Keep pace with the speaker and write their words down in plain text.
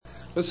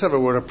Let's have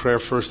a word of prayer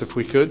first, if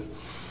we could.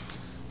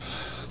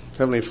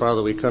 Heavenly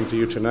Father, we come to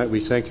you tonight.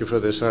 We thank you for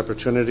this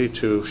opportunity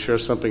to share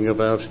something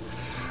about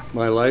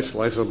my life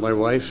of my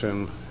wife,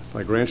 and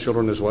my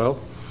grandchildren as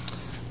well.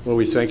 Lord,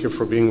 we thank you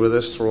for being with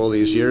us for all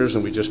these years,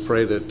 and we just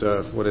pray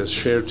that what is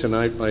shared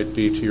tonight might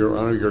be to your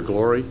honor, your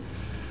glory.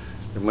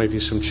 There might be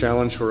some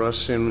challenge for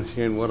us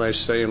in what I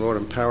say, and Lord,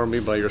 empower me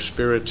by your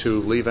Spirit to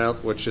leave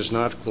out which is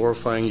not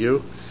glorifying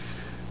you,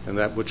 and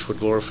that which would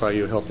glorify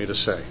you, help me to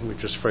say. We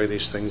just pray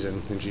these things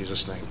in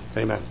Jesus' name.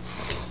 Amen.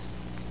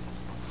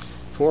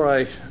 Before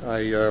I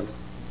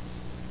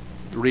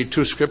read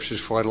two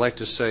scriptures for, I'd like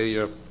to say,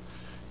 you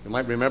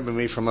might remember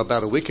me from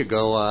about a week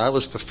ago. I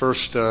was the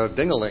first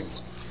ding-a-ling.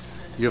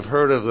 You've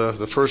heard of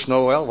the first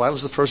Noel? Well, I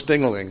was the first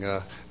ding-a-ling.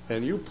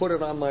 And you put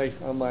it on my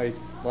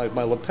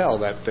lapel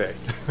that day.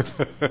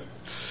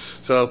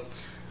 So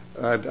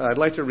I'd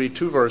like to read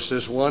two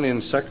verses. One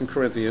in 2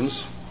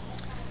 Corinthians.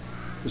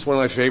 It's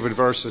one of my favorite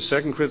verses.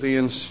 2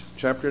 Corinthians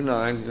chapter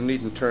 9. You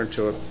needn't turn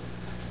to it.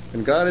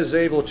 And God is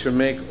able to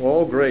make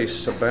all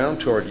grace abound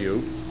toward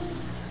you,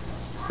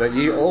 that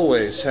ye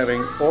always,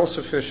 having all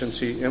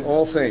sufficiency in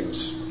all things,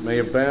 may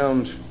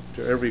abound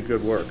to every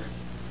good work.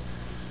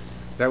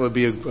 That would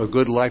be a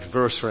good life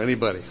verse for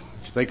anybody,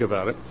 if you think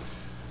about it.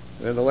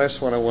 And the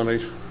last one I want a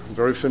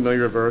very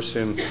familiar verse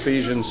in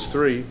Ephesians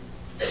 3,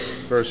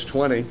 verse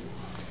 20.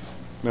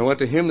 And I want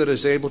to him that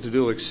is able to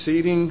do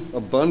exceeding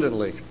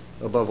abundantly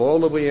above all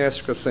that we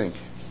ask or think,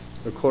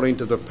 according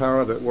to the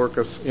power that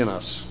worketh in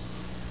us.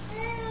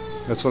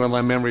 That's one of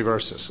my memory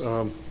verses.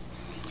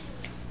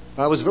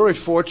 I was very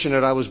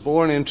fortunate. I was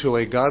born into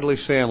a godly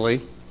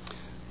family.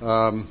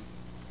 My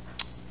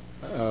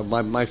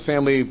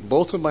family,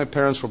 both of my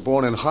parents were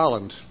born in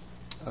Holland.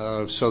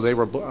 So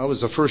I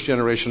was a first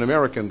generation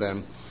American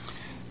then.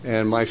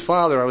 And my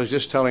father, I was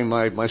just telling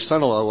my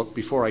son-in-law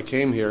before I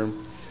came here,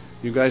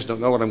 you guys don't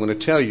know what I'm going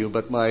to tell you,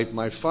 but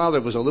my father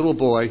was a little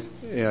boy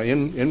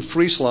in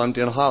Friesland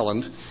in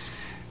Holland,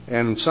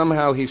 and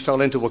somehow he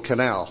fell into a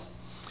canal.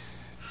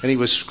 And he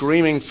was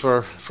screaming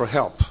for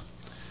help.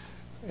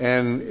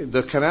 And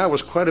the canal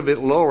was quite a bit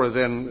lower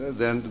than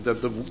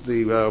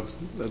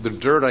the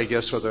dirt, I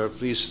guess, or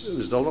it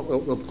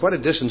was quite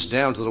a distance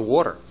down to the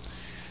water.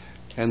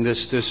 And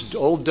this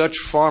old Dutch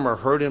farmer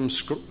heard him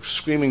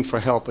screaming for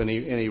help, and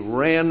he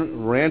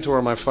ran to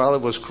where my father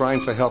was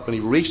crying for help, and he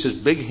reached his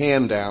big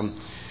hand down,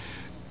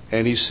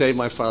 and he saved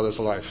my father's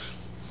life.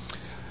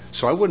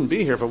 So I wouldn't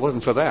be here if it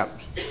wasn't for that.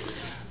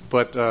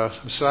 But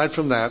aside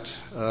from that,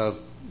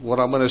 what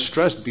I'm going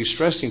to be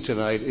stressing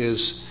tonight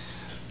is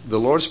the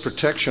Lord's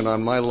protection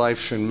on my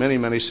life in many,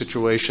 many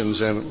situations,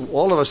 and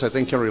all of us, I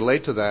think, can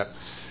relate to that.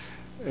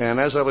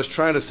 And as I was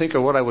trying to think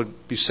of what I would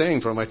be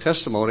saying for my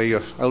testimony,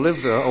 I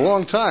lived a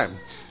long time,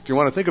 if you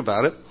want to think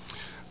about it.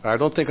 I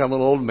don't think I'm an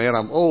old man.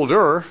 I'm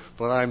older,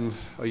 but I'm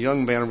a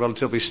young man,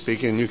 relatively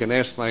speaking. You can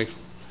ask my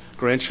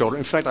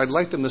grandchildren. In fact, I'd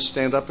like them to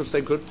stand up if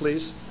they could,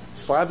 please.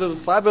 Five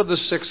of the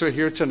six are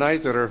here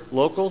tonight that are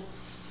local.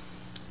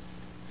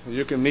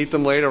 You can meet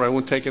them later. I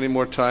won't take any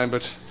more time,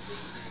 but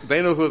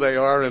they know who they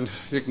are, and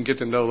you can get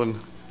to know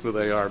them who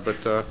they are.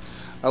 But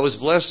I was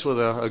blessed with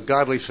a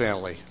godly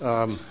family.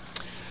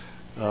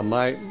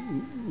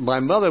 My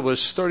mother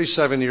was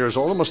 37 years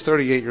old, almost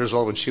 38 years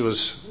old when she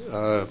was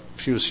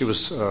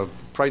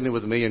pregnant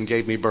with me and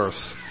gave me birth.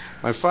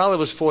 My father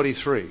was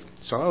 43,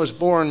 so I was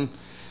born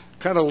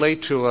kind of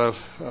late to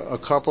a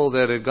couple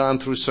that had gone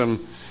through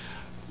some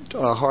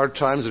hard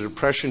times. The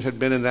Depression had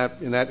been in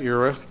that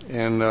era,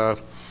 and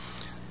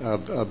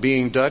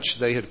being Dutch,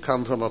 they had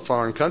come from a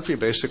foreign country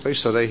basically,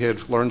 so they had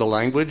learned the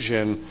language,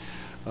 and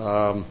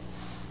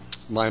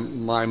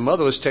my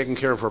mother was taking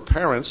care of her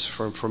parents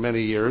for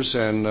many years,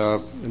 and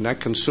that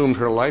consumed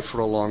her life for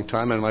a long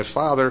time. And my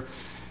father,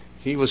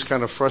 he was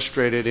kind of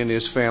frustrated in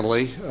his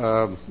family.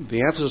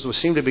 The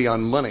emphasis seemed to be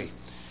on money,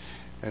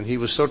 and he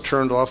was so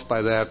turned off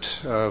by that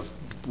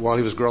while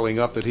he was growing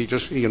up that he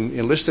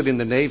enlisted in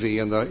the Navy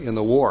in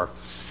the war,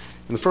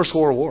 in the First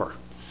World War.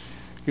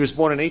 He was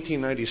born in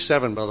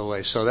 1897, by the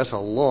way, so that's a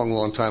long,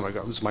 long time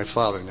ago. This is my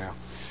father now.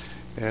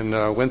 And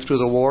went through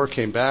the war,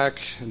 came back,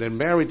 and then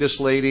married this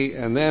lady,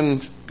 and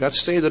then got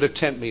stayed at a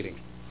tent meeting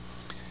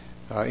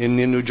in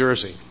New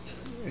Jersey.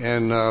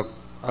 And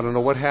I don't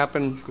know what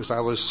happened, because I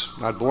was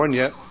not born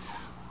yet,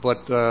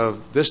 but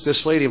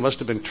this lady must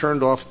have been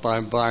turned off by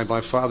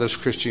my father's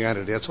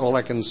Christianity. That's all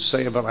I can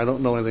say about it. I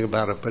don't know anything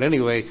about it. But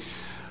anyway,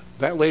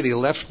 that lady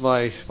left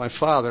my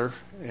father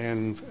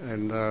and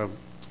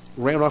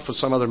ran off with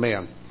some other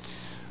man,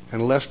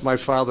 and left my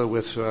father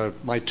with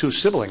my two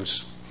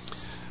siblings.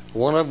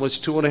 One of them was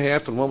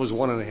 2.5 and one was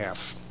 1.5.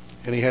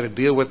 And he had to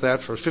deal with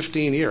that for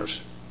 15 years.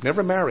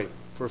 Never married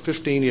for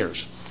 15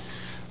 years.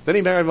 Then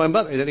he married my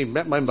mother. Then he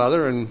met my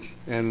mother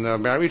and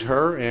married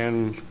her,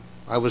 and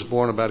I was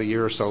born about a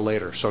year or so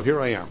later. So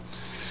here I am.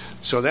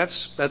 So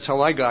that's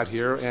how I got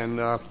here. And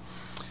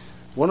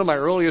one of my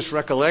earliest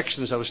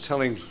recollections, I was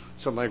telling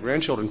some of my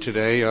grandchildren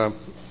today,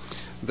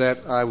 that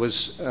I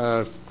was,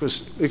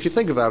 because if you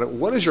think about it,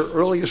 what is your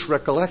earliest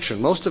recollection?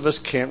 Most of us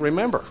can't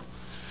remember.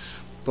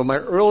 But my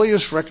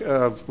earliest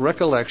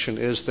recollection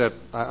is that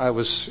I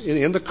was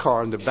in the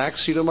car, in the back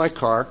seat of my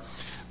car.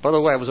 By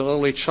the way, I was an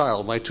only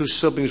child. My two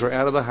siblings were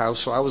out of the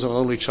house, so I was an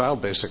only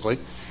child, basically.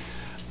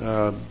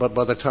 But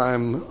by the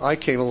time I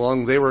came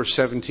along, they were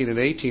 17 and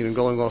 18 and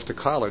going off to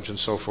college and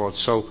so forth.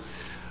 So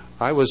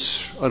I was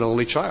an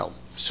only child.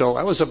 So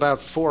I was about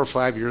 4 or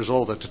 5 years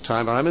old at the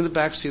time. And I'm in the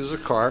back seat of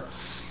the car.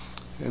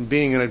 And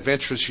being an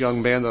adventurous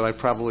young man that I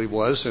probably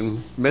was,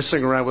 and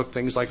messing around with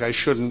things like I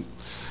shouldn't,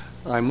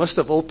 I must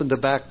have opened the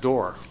back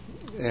door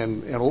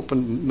and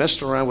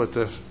messed around with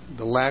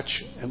the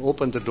latch and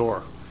opened the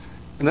door.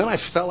 And then I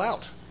fell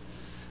out.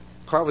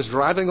 The car was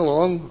driving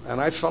along, and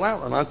I fell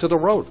out and onto the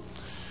road.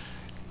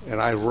 And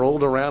I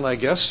rolled around, I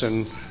guess,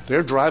 and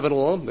they're driving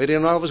along. They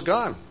didn't know I was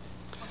gone.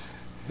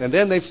 And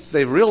then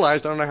they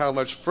realized, I don't know how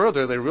much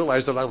further, they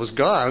realized that I was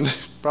gone.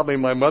 Probably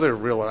my mother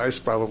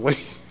realized, probably.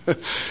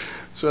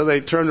 So they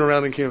turned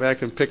around and came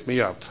back and picked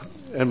me up.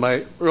 And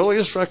my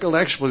earliest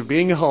recollection was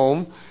being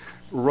home,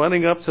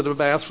 running up to the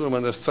bathroom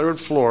on the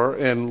 3rd floor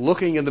and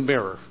looking in the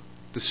mirror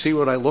to see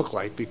what I looked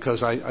like,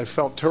 because I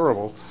felt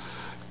terrible.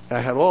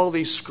 I had all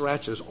these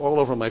scratches all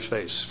over my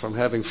face from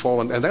having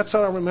fallen, and that's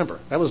how I remember.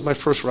 That was my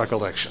first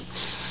recollection.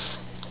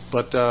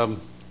 But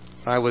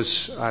I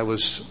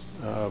was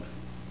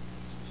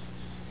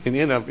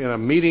in a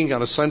meeting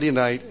on a Sunday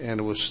night,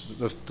 and it was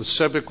the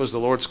subject was the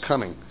Lord's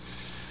coming,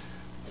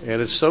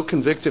 and it so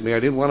convicted me. I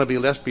didn't want to be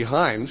left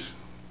behind.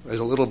 As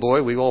a little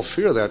boy, we all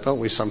fear that,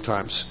 don't we,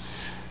 sometimes?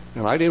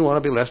 And I didn't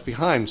want to be left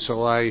behind,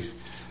 so I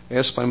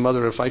asked my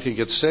mother if I could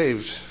get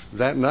saved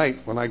that night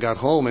when I got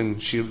home,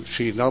 and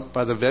she knelt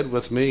by the bed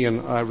with me,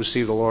 and I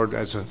received the Lord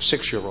as a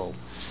 6-year-old.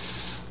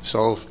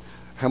 So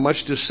how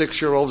much do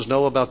 6-year-olds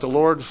know about the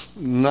Lord?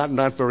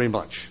 Not very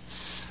much.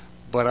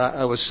 But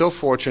I was so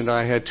fortunate.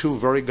 I had 2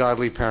 very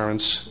godly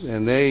parents,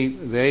 and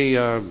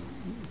they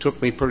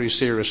took me pretty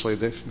seriously.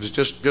 It was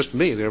just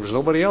me. There was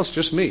nobody else,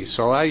 just me.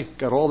 So I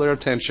got all their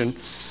attention.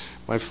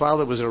 My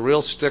father was a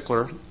real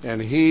stickler,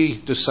 and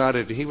he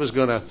decided he was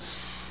going to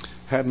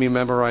have me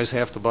memorize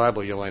half the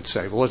Bible, you might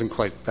say. It wasn't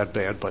quite that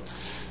bad, but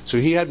so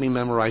he had me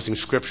memorizing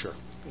Scripture.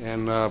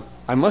 And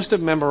I must have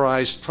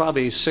memorized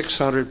probably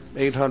 600,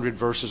 800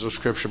 verses of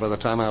Scripture by the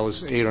time I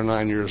was 8 or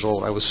 9 years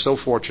old. I was so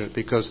fortunate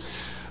because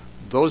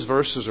those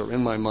verses are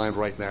in my mind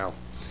right now.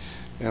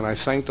 And I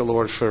thank the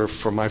Lord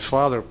for my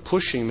father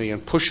pushing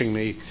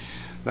me,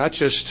 not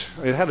just,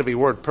 it had to be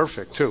word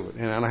perfect too,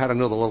 and I had to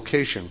know the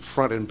location,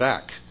 front and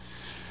back.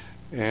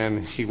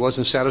 And he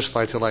wasn't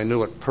satisfied till I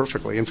knew it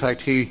perfectly. In fact,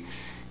 he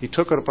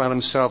took it upon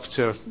himself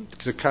to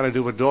kind of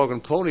do a dog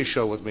and pony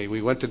show with me.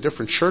 We went to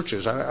different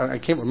churches. I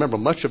can't remember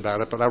much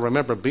about it, but I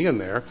remember being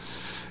there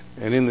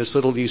and in these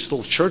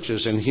little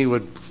churches, and he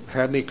would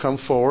have me come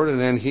forward, and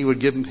then he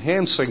would give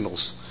hand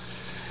signals.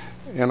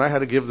 And I had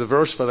to give the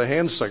verse for the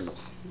hand signal.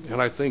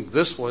 And I think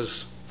this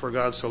was, for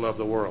God so loved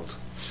the world,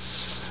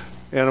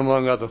 and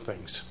among other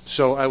things.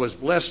 So I was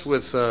blessed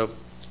with a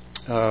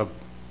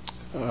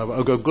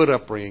good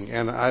upbringing,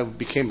 and I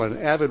became an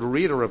avid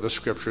reader of the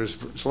Scriptures.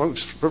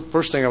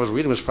 First thing I was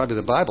reading was probably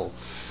the Bible.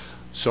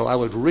 So I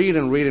would read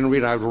and read and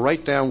read. I would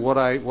write down what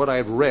I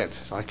had read.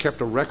 I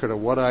kept a record of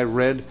what I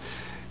read.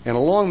 And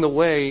along the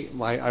way,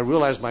 I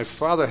realized my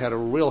father had a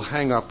real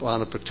hang-up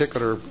on a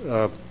particular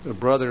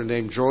brother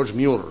named George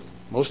Mueller.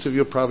 Most of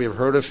you probably have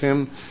heard of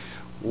him.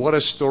 What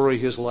a story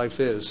his life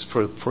is.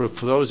 For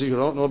those of you who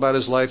don't know about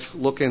his life,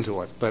 look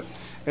into it. But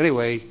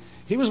anyway,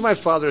 he was my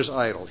father's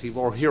idol,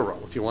 or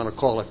hero, if you want to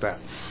call it that.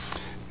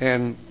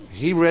 And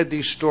he read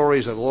these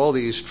stories of all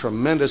these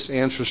tremendous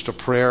answers to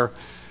prayer,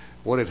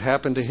 what had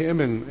happened to him,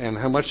 and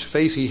how much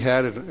faith he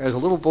had. And as a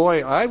little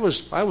boy, I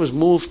was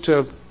moved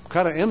to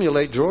kind of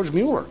emulate George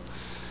Mueller.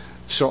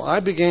 So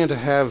I began to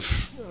have,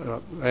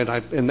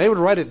 and they would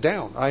write it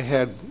down. I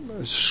had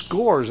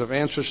scores of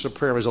answers to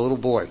prayer as a little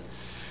boy.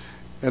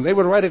 And they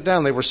would write it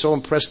down. They were so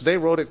impressed. They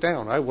wrote it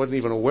down. I wasn't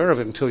even aware of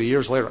it until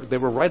years later. They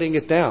were writing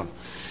it down.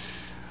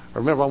 I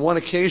remember on one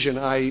occasion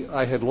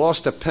I had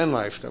lost a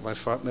penknife that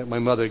my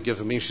mother had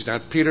given me. She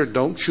said, "Peter,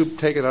 don't you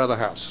take it out of the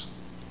house."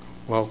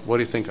 Well, what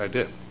do you think I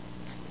did?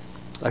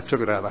 I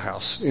took it out of the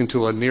house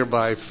into a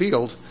nearby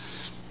field,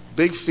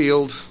 big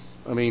field.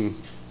 I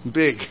mean,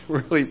 big,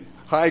 really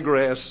high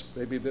grass,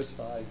 maybe this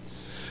high.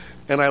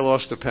 And I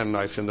lost the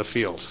penknife in the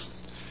field.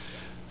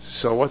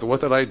 So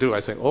what did I do?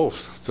 I think,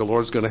 the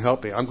Lord's going to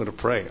help me. I'm going to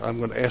pray. I'm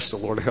going to ask the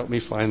Lord to help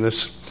me find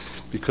this,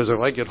 because if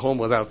I get home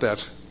without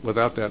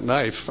that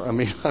knife, I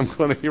mean, I'm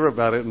going to hear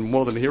about it, and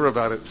more than hear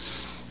about it,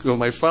 when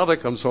my father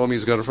comes home,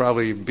 he's going to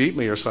probably beat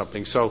me or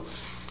something. So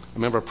I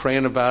remember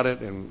praying about it,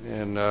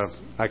 and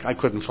I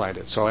couldn't find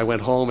it. So I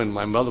went home, and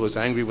my mother was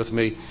angry with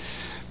me,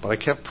 but I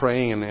kept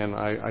praying, and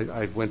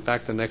I went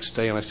back the next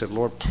day, and I said,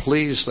 "Lord,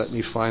 please let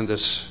me find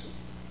this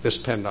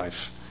penknife,"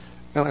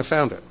 and I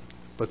found it.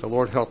 But the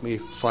Lord helped me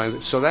find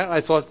it. So that, I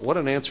thought, what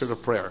an answer to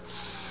prayer.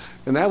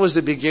 And that was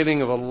the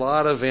beginning of a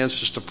lot of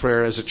answers to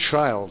prayer as a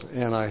child.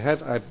 And I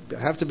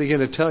have to begin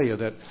to tell you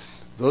that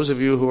those of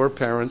you who are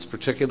parents,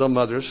 particularly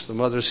the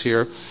mothers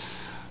here,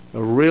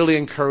 really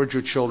encourage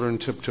your children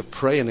to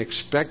pray and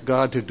expect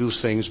God to do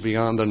things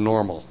beyond the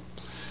normal.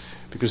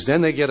 Because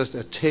then they get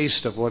a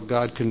taste of what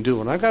God can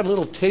do. And I got a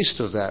little taste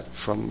of that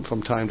from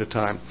time to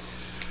time.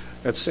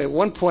 At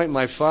one point,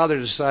 my father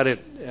decided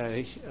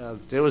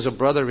there was a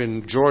brother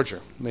in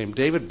Georgia named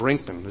David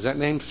Brinkman. Does that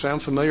name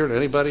sound familiar to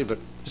anybody? But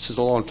this is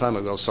a long time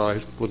ago, so I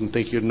wouldn't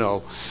think you'd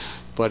know.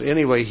 But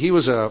anyway, he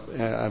was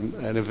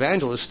an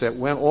evangelist that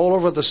went all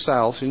over the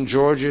South, in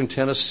Georgia and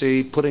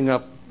Tennessee, putting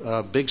up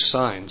big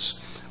signs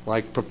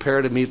like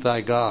 "Prepare to meet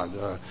thy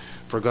God,"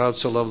 "For God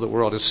so loved the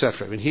world,"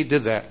 etc. I mean, he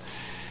did that.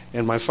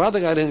 And my father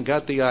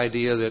got the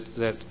idea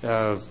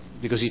that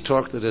because he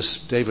talked to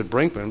this David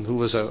Brinkman, who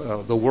was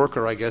the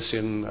worker, I guess,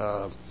 in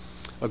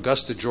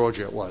Augusta,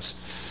 Georgia it was,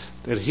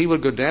 that he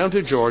would go down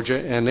to Georgia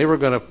and they were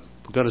going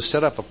to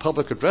set up a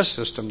public address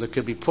system that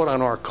could be put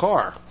on our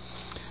car.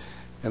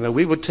 And then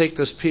we would take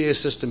this PA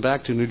system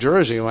back to New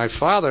Jersey, and my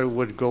father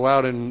would go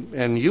out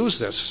and use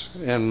this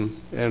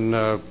and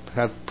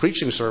have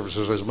preaching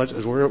services as much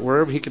as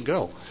wherever he could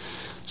go.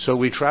 So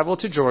we traveled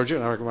to Georgia,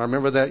 and I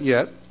remember that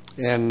yet,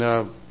 and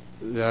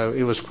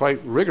it was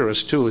quite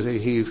rigorous too.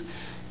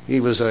 He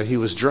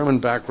was German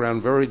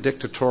background, very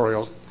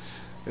dictatorial,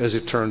 as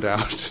it turned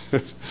out.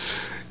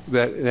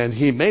 And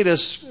he made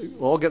us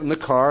all get in the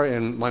car,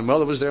 and my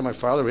mother was there, my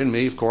father, and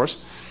me, of course,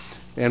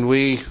 and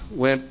we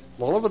went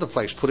all over the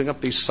place, putting up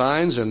these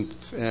signs,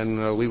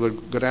 and we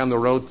would go down the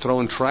road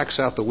throwing tracts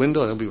out the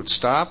window, and then we would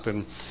stop,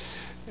 and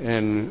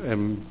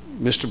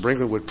Mr.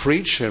 Brinkman would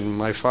preach, and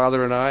my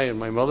father and I and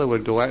my mother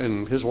would go out,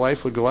 and his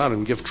wife would go out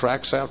and give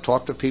tracts out,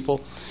 talk to people.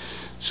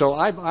 So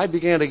I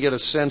began to get a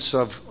sense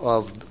of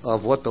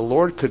what the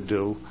Lord could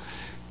do,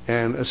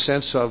 and a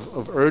sense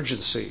of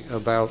urgency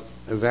about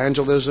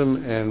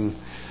evangelism and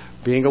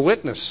being a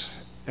witness.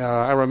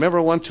 I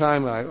remember one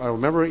time, I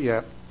remember it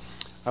yet,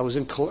 I was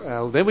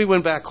then we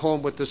went back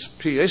home with this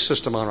PA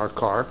system on our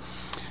car,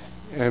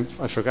 and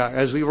I forgot,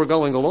 as we were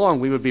going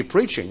along, we would be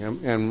preaching,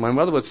 and my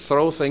mother would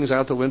throw things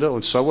out the window,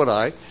 and so would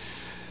I,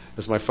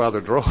 as my father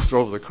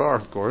drove the car,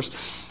 of course.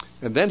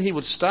 And then he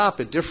would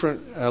stop at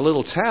different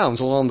little towns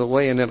along the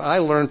way, and then I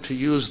learned to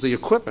use the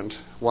equipment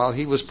while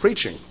he was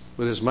preaching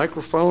with his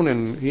microphone,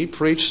 and he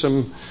preached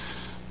some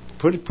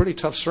pretty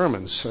tough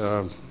sermons.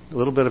 A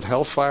little bit of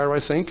hellfire, I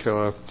think.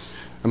 I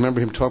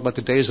remember him talking about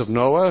the days of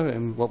Noah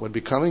and what would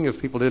be coming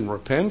if people didn't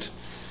repent.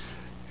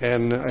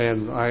 And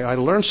I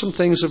learned some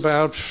things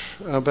about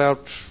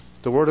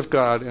the Word of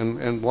God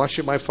and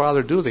watching my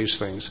father do these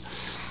things.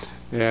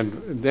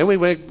 And then we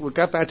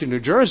got back to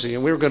New Jersey,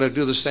 and we were going to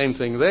do the same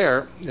thing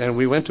there. And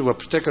we went to a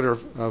particular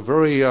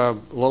very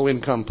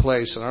low-income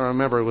place, and I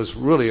remember it was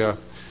really a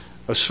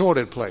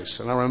sordid place.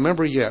 And I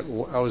remember yet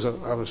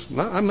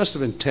I must have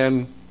been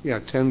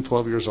 10,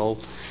 12 years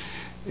old,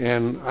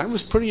 and I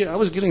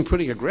was getting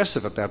pretty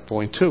aggressive at that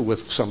point too with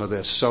some of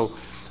this. So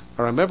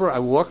I remember I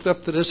walked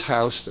up to this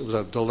house. It was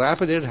a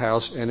dilapidated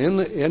house, and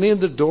in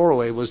the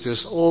doorway was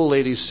this old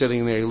lady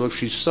sitting there.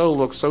 She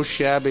looked so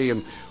shabby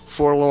and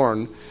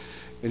forlorn.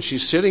 And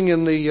she's sitting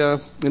in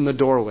the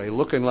doorway,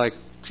 looking like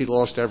she'd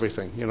lost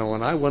everything,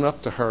 And I went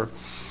up to her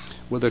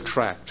with a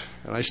tract,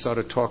 and I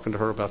started talking to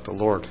her about the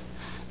Lord.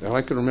 And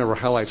I can remember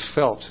how I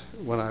felt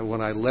when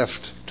I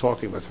left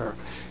talking with her.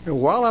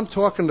 And while I'm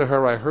talking to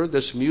her, I heard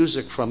this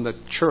music from the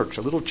church,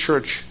 a little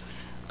church,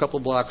 a couple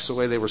blocks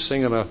away. They were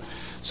singing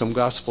some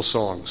gospel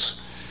songs.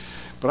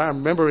 But I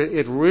remember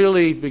it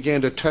really began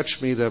to touch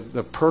me,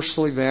 the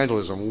personal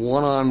evangelism,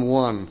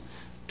 one-on-one,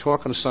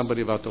 talking to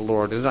somebody about the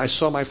Lord. And I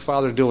saw my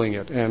father doing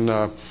it, and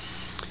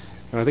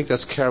I think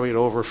that's carried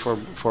over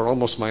for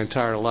almost my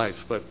entire life.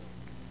 But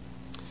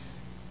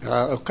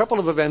a couple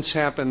of events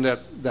happened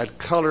that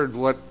colored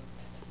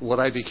what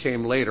I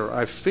became later.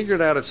 I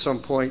figured out at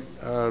some point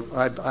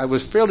I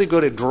was fairly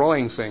good at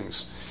drawing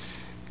things,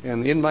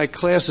 and in my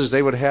classes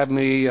they would have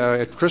me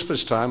at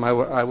Christmas time.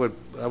 I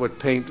would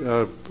paint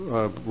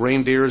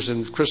reindeers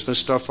and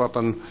Christmas stuff up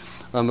on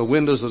the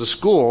windows of the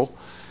school.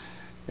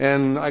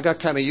 And I got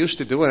kind of used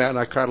to doing that, and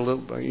I got a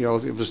little,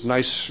 it was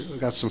nice. I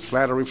got some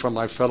flattery from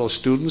my fellow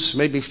students. It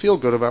made me feel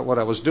good about what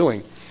I was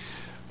doing.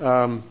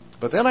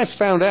 But then I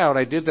found out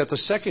I did that the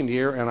second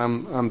year, and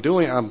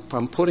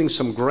I'm putting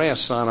some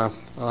grass on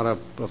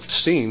a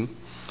scene,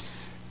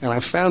 and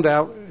I found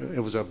out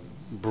it was a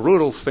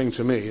brutal thing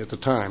to me at the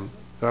time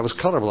that I was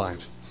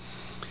colorblind.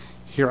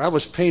 Here I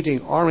was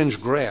painting orange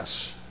grass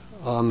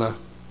I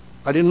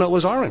didn't know it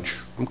was orange.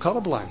 I'm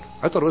colorblind.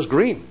 I thought it was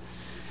green.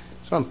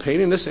 So I'm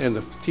painting this, and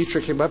the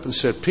teacher came up and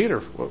said, "Peter,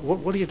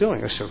 what are you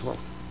doing?" I said, "Well,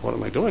 what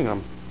am I doing?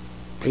 I'm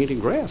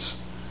painting grass."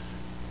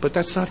 "But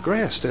that's not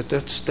grass.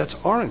 That's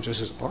orange." I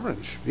said,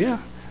 "Orange?"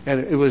 "Yeah." And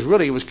it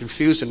was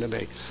confusing to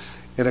me,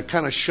 and it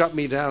kind of shut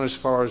me down as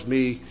far as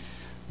me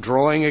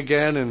drawing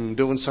again and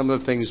doing some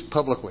of the things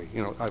publicly.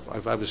 I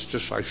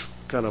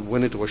kind of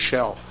went into a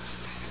shell,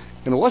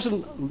 and it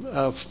wasn't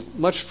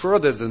much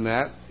further than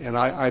that, and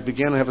I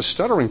began to have a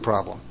stuttering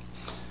problem.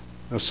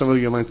 Now, some of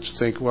you might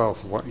think, well,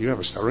 what, you have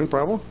a stuttering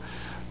problem?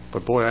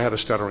 But boy, I had a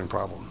stuttering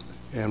problem.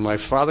 And my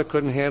father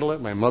couldn't handle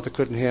it. My mother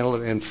couldn't handle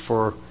it. And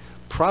for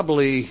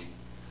probably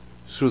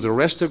through the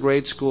rest of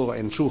grade school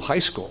and through high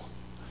school,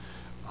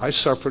 I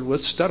suffered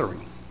with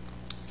stuttering.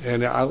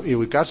 And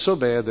it got so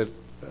bad that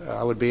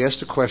I would be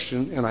asked a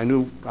question, and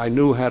I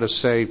knew how to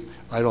say,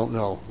 I don't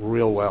know,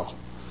 real well,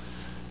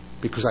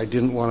 because I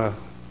didn't want to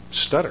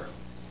stutter.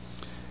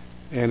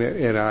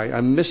 And I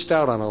missed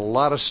out on a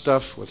lot of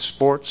stuff with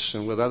sports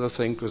and with other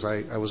things because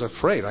I was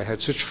afraid. I had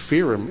such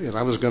fear, and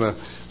I was going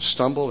to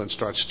stumble and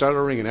start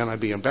stuttering, and then I'd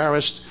be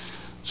embarrassed.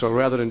 So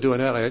rather than doing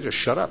that, I just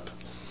shut up.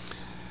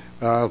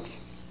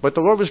 But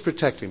the Lord was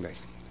protecting me,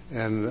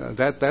 and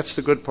that's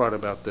the good part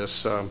about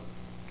this.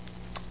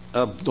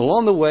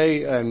 Along the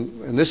way,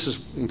 and this is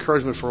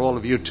encouragement for all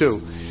of you too,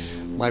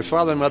 my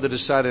father and mother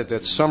decided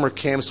that summer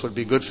camps would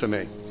be good for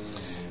me.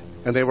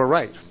 And they were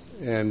right.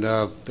 And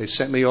they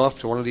sent me off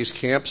to one of these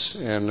camps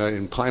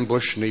in Pine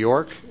Bush, New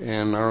York.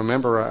 And I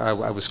remember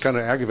I was kind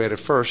of aggravated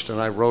first, and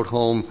I wrote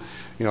home,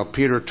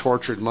 Peter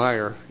tortured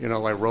Meyer.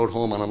 I wrote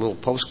home on a little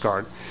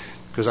postcard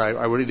because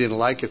I really didn't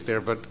like it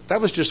there. But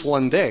that was just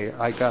one day.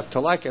 I got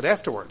to like it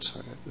afterwards.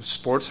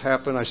 Sports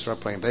happened. I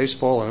started playing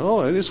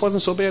baseball, and this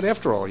wasn't so bad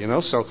after all,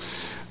 So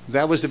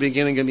that was the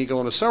beginning of me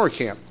going to summer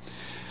camp.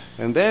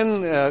 And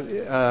then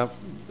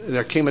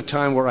there came a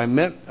time where I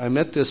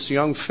met this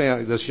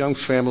young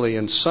family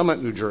in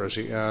Summit, New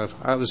Jersey.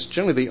 I was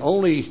generally the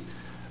only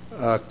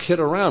kid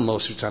around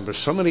most of the time.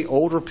 There's so many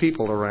older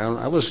people around.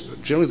 I was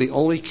generally the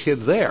only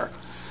kid there.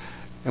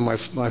 And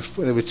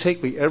they would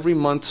take me every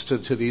month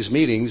to these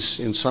meetings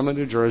in Summit,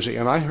 New Jersey,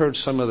 and I heard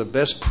some of the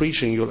best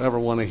preaching you'll ever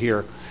want to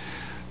hear.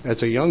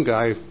 As a young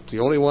guy, the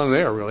only one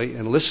there really,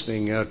 and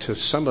listening to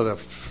some of the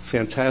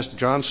fantastic.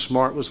 John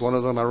Smart was one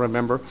of them, I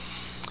remember.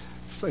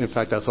 In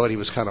fact, I thought he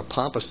was kind of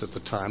pompous at the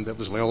time. That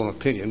was my own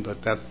opinion, but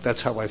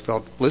that's how I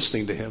felt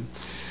listening to him.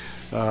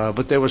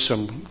 But there was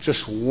some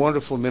just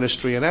wonderful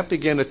ministry, and that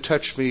began to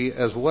touch me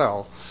as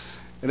well.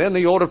 And then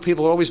the older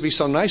people would always be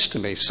so nice to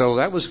me, so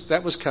that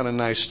was kind of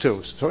nice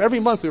too. So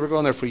every month we were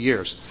going there for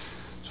years.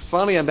 So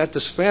finally, I met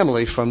this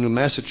family from New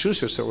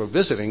Massachusetts that were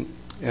visiting,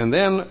 and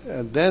then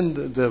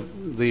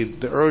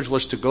the urge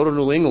was to go to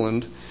New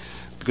England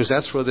because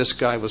that's where this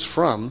guy was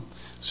from.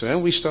 So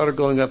then we started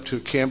going up to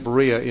Camp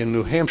Berea in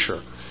New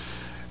Hampshire.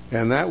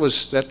 And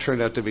that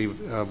turned out to be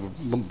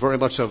very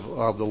much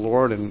of the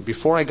Lord. And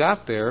before I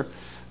got there,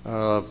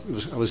 I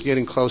was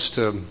getting close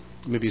to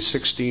maybe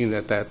 16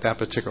 at that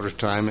particular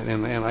time,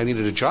 and I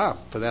needed a job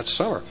for that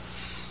summer.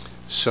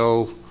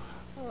 So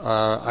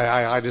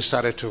I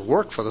decided to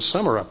work for the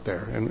summer up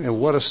there.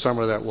 And what a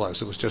summer that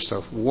was. It was just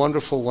a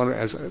wonderful one.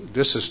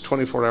 This is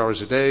 24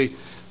 hours a day,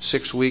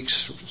 6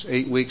 weeks,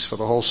 8 weeks for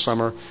the whole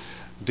summer.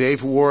 Dave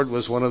Ward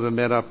was one of the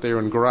men up there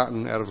in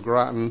Groton, out of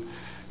Groton,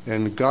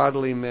 and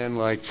godly men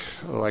like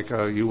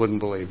you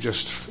wouldn't believe.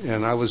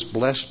 And I was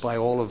blessed by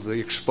all of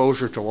the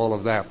exposure to all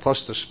of that,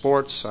 plus the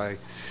sports.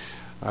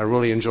 I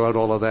really enjoyed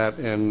all of that,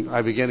 and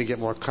I began to get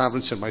more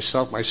confidence in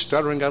myself. My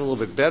stuttering got a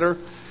little bit better,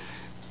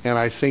 and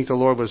I think the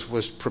Lord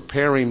was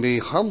preparing me,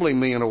 humbling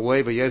me in a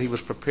way, but yet He was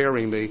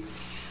preparing me.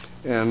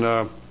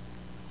 And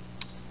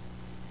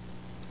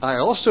I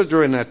also,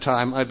 during that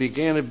time, I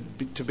began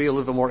to be a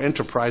little bit more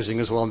enterprising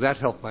as well, and that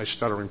helped my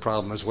stuttering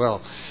problem as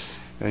well.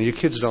 And you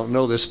kids don't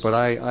know this, but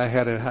I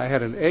had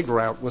an egg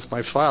route with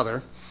my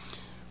father.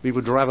 We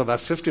would drive about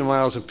 50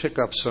 miles and pick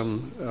up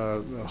some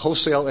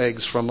wholesale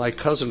eggs from my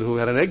cousin who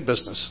had an egg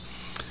business.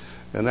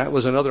 And that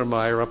was another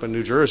Meyer up in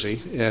New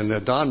Jersey,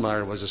 and Don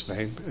Meyer was his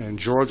name, and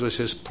George was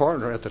his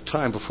partner at the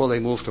time before they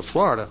moved to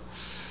Florida.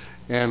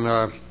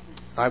 And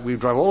we'd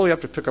drive all the way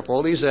up to pick up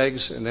all these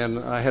eggs, and then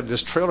I had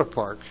this trailer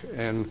park,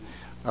 and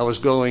I was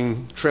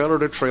going trailer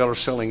to trailer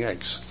selling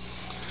eggs.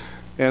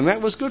 And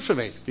that was good for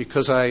me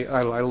because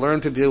I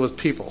learned to deal with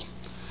people.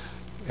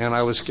 And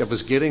I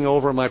was getting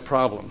over my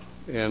problem.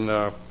 And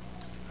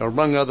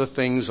among other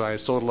things, I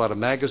sold a lot of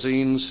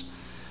magazines.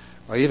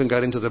 I even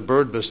got into the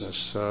bird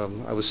business.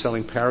 I was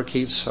selling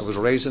parakeets. I was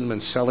raising them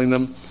and selling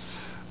them.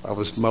 I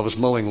was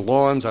mowing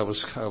lawns. I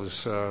was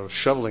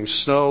shoveling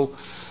snow.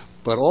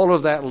 But all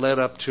of that led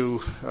up to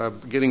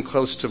getting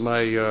close to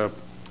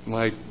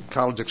my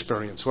college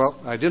experience. Well,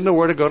 I didn't know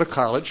where to go to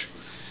college.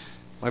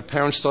 My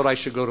parents thought I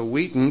should go to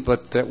Wheaton,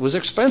 but that was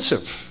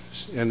expensive.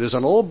 And there's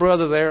an old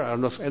brother there. I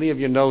don't know if any of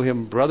you know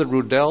him, Brother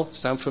Rudell.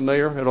 Sound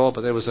familiar at all?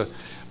 But there was an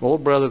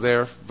old brother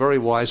there, very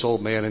wise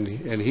old man,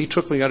 and he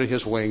took me under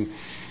his wing.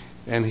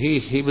 And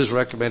he was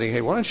recommending,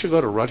 hey, why don't you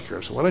go to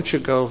Rutgers? Why don't you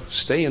go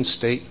stay in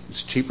state?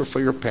 It's cheaper for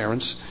your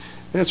parents,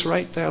 and it's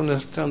right down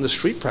the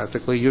street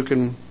practically. You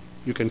can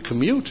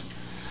commute.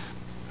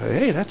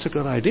 Hey, that's a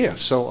good idea.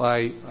 So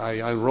I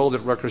enrolled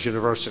at Rutgers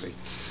University,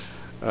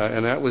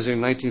 and that was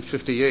in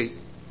 1958.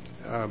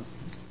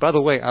 By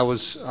the way, I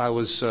was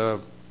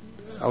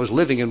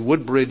living in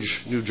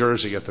Woodbridge, New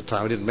Jersey at the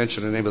time. I didn't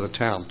mention the name of the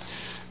town.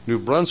 New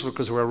Brunswick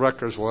was where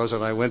Rutgers was,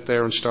 and I went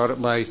there and started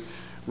my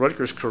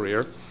Rutgers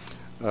career.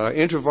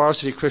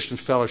 InterVarsity Christian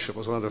Fellowship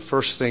was one of the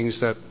first things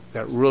that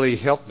really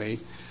helped me.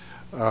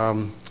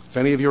 If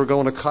any of you are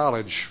going to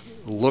college,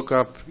 look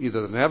up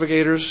either the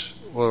Navigators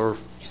or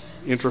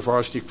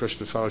InterVarsity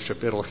Christian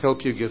Fellowship. It'll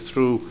help you get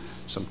through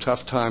some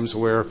tough times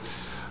where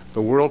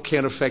The world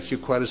can't affect you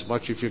quite as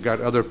much if you've got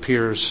other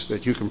peers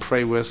that you can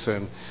pray with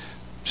and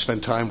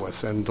spend time with.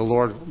 And the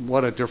Lord,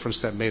 what a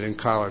difference that made in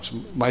college.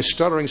 My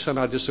stuttering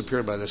somehow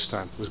disappeared by this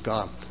time. It was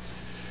gone.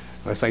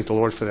 I thank the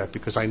Lord for that,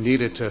 because I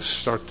needed to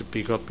start to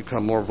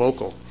become more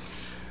vocal.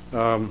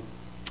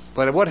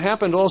 But what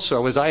happened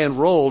also is I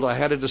enrolled, I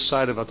had to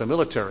decide about the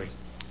military.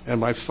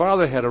 And my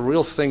father had a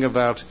real thing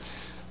about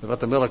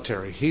the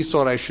military. He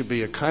thought I should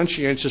be a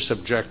conscientious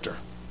objector.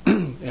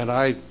 And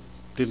I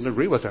didn't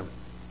agree with him.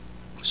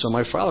 So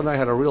my father and I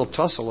had a real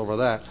tussle over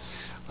that.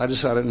 I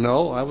decided,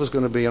 no, I was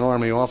going to be an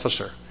Army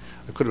officer.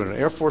 I could have been an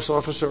Air Force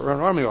officer or an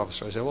Army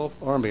officer. I said, well,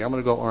 Army, I'm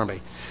going to go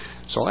Army.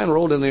 So I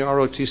enrolled in the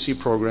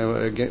ROTC program.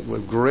 Again,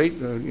 with great,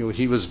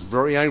 he was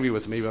very angry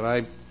with me, but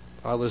I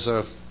was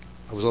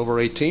over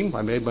 18.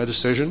 I made my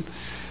decision.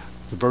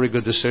 A very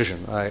good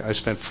decision. I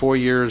spent 4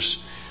 years,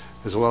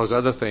 as well as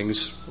other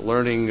things,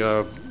 learning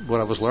what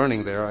I was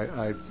learning there.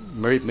 I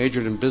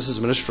majored in business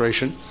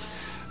administration.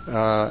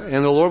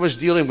 And the Lord was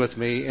dealing with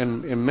me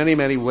in many,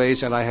 many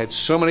ways, and I had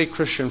so many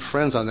Christian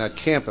friends on that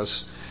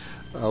campus.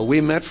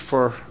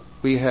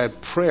 We had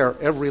prayer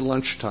every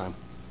lunchtime.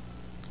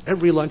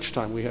 Every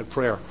lunchtime we had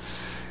prayer.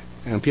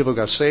 And people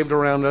got saved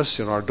around us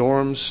in our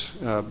dorms.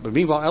 But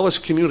meanwhile, I was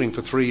commuting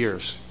for 3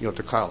 years,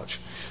 to college.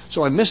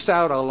 So I missed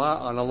out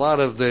on a lot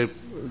of the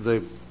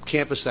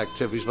campus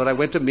activities, but I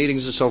went to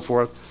meetings and so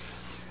forth.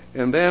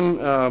 And then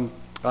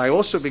I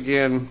also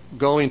began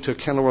going to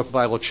Kenilworth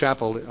Bible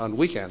Chapel on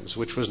weekends,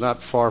 which was not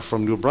far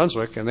from New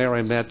Brunswick. And there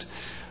I met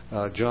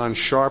John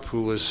Sharp,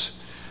 who was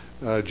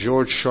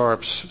George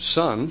Sharp's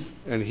son.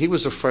 And he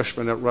was a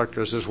freshman at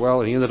Rutgers as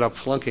well, and he ended up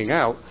flunking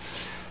out.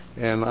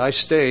 And I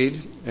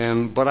stayed,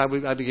 but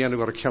I began to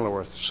go to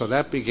Kenilworth. So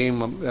that became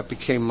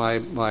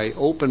my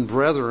open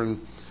brethren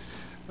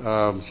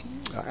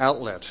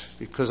outlet,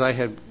 because I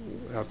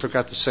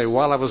forgot to say,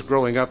 while I was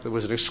growing up, there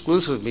was an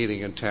exclusive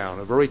meeting in town,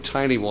 a very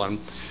tiny one.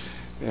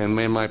 And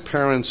my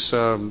parents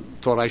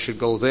thought I should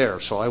go there.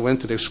 So I went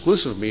to the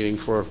exclusive meeting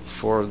for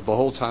the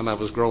whole time I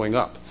was growing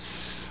up.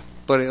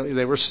 But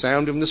they were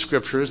sound in the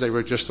Scriptures. They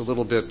were just a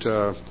little bit,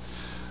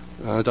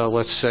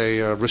 let's say,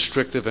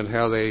 restrictive in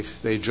how they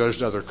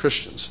judged other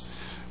Christians.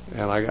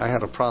 And I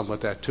had a problem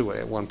with that, too,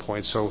 at one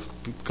point. So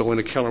going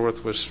to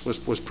Kenilworth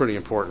was pretty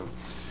important.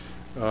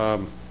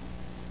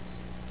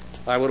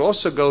 I would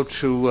also go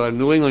to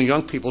New England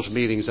young people's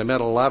meetings. I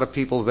met a lot of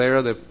people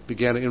there that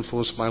began to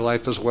influence my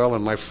life as well.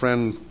 And my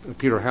friend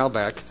Peter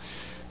Halbach,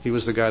 he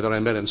was the guy that I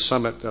met in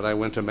Summit that I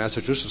went to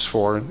Massachusetts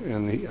for,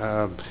 and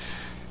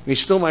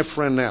he's still my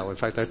friend now. In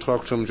fact, I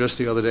talked to him just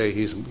the other day.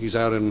 He's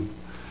out in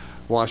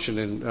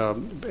Washington,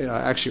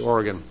 actually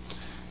Oregon.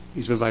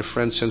 He's been my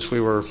friend since we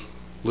were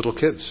little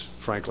kids,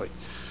 frankly.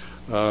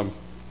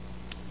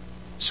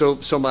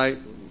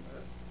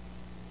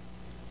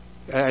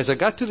 As I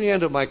got to the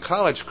end of my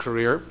college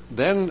career,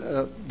 then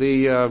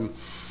the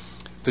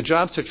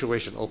job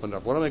situation opened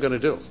up. What am I going to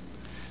do?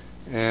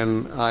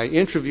 And I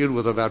interviewed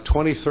with about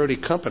 20, 30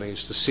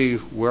 companies to see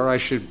where I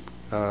should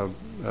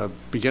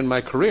begin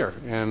my career.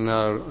 And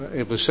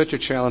it was such a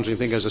challenging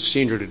thing as a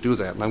senior to do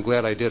that. And I'm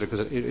glad I did it, because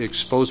it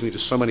exposed me to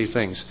so many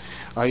things.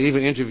 I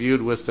even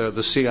interviewed with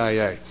the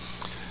CIA.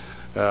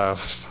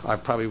 I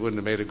probably wouldn't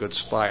have made a good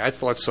spy. I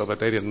thought so, but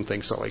they didn't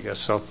think so, I guess.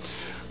 So,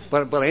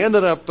 but I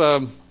ended up...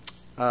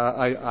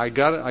 I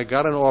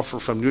got an offer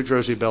from New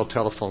Jersey Bell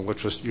Telephone,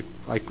 which was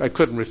I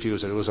couldn't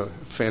refuse it. It was a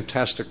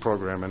fantastic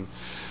program, and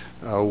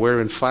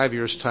where in 5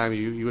 years' time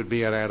you would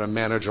be at a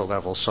manager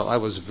level. So I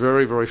was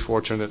very, very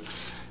fortunate.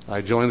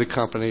 I joined the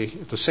company.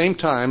 At the same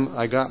time,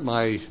 I got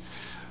my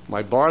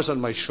bars on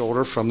my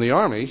shoulder from the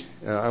Army.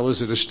 I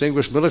was a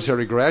distinguished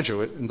military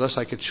graduate, and thus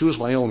I could choose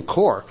my own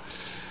corps.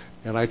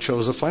 And I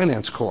chose the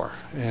finance corps,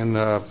 and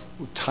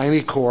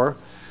tiny corps.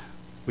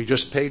 We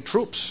just paid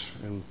troops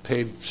and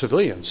paid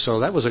civilians. So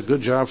that was a good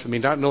job for me,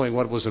 not knowing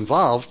what was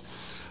involved.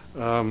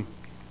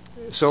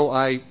 So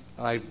I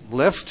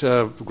left,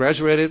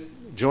 graduated,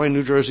 joined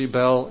New Jersey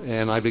Bell,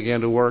 and I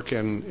began to work,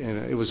 and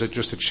it was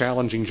just a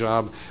challenging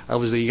job. I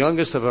was the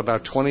youngest of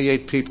about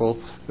 28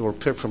 people that were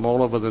picked from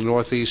all over the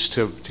Northeast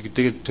to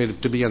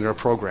be in their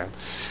program.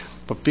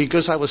 But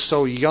because I was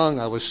so young,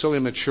 I was so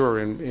immature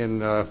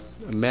in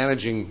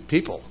managing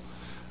people.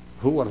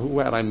 Who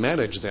had I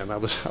managed then? I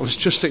was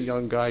just a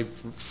young guy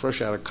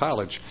fresh out of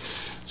college.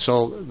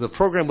 So the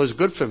program was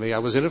good for me. I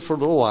was in it for a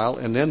little while,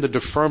 and then the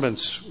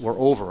deferments were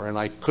over, and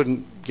I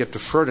couldn't get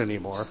deferred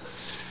anymore.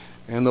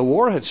 And the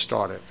war had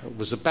started. It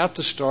was about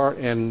to start,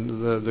 and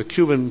the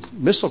Cuban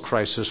Missile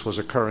Crisis was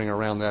occurring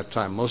around that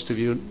time. Most of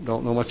you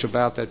don't know much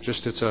about that.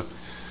 Just it's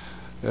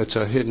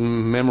a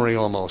hidden memory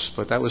almost.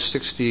 But that was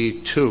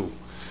 1962,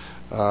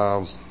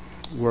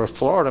 where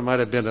Florida might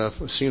have been a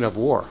scene of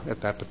war at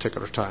that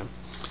particular time.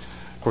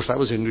 Of course, I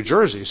was in New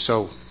Jersey,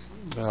 so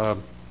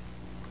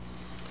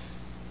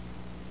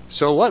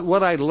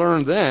what I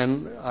learned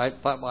then, I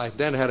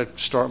then had to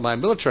start my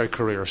military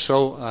career.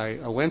 So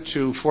I went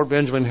to Fort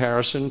Benjamin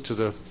Harrison to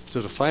the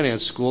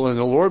finance school, and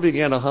the Lord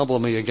began to humble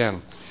me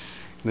again.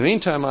 In the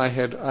meantime, I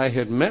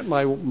had met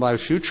my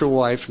future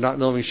wife, not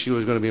knowing she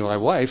was going to be my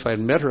wife. I had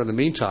met her in the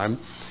meantime,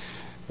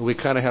 We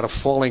kind of had a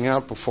falling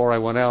out before I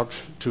went out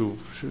to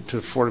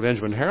Fort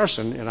Benjamin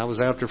Harrison, and I was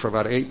out there for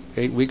about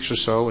eight weeks or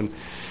so.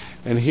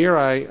 And here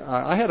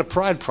I had a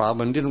pride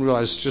problem and didn't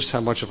realize just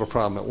how much of a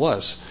problem it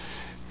was.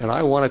 And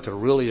I wanted to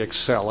really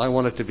excel. I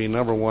wanted to be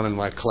number one in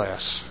my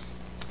class.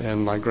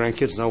 And my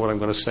grandkids know what I'm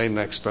going to say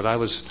next, but I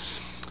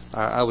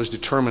was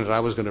determined that I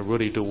was going to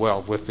really do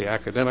well with the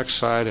academic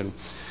side.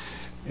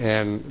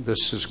 And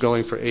this is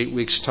going for 8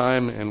 weeks'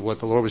 time, and what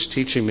the Lord was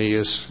teaching me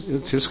is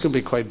this can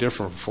be quite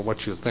different from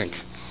what you think.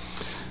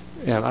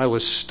 And I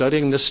was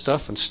studying this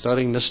stuff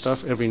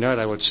every night.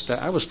 I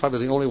was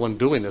probably the only one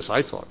doing this,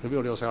 I thought.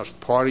 Everybody else was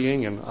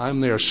partying, and I'm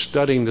there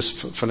studying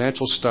this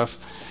financial stuff,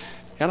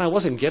 and I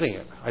wasn't getting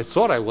it. I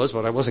thought I was,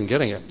 but I wasn't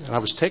getting it. And I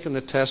was taking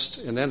the test,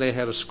 and then they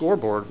had a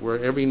scoreboard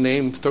where every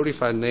name,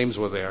 35 names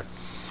were there.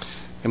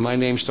 And my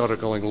name started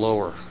going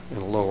lower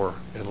and lower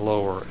and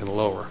lower and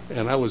lower.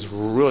 And I was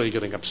really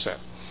getting upset.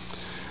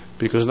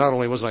 Because not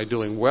only wasn't I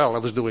doing well, I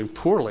was doing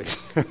poorly.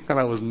 And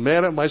I was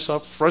mad at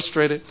myself,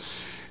 frustrated.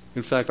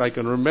 In fact, I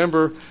can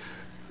remember,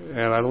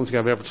 and I don't think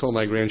I've ever told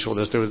my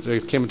grandchildren this, there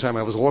came a time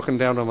I was walking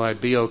down to my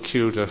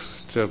BOQ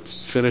to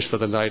finish for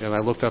the night, and I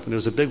looked up and there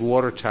was a big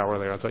water tower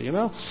there. I thought,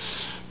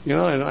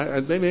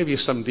 and maybe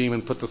some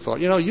demon put the thought,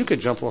 you could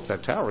jump off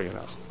that tower,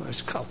 I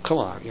said, come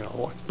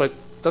on, But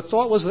the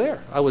thought was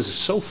there. I was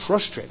so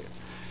frustrated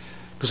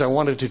because I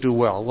wanted to do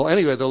well. Well,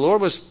 anyway, the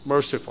Lord was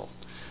merciful.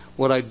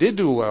 What I did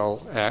do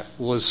well at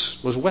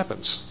was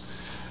weapons.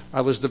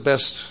 I was the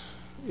best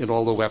in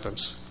all the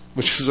weapons,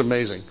 which is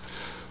amazing.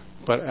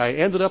 But I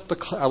ended up,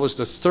 I was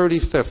the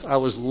 35th. I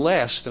was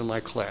last in my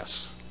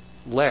class.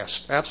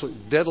 Last.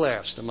 Absolutely dead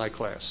last in my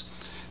class.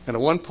 And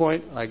at one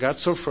point, I got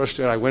so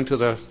frustrated, I went to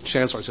the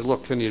chancellor. I said,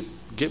 look, can you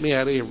get me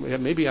out of here?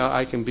 Maybe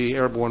I can be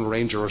airborne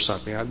ranger or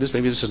something.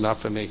 Maybe this is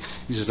not for me.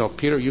 He says, no,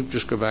 Peter, you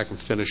just go back and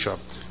finish up.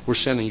 We're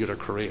sending you to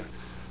Korea.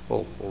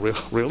 Oh,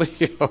 really?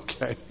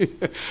 Okay.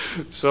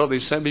 So they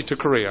sent me to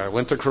Korea. I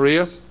went to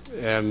Korea,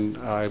 and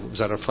I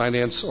was at a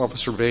finance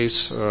officer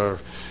base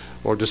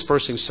or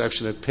dispersing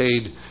section that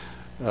paid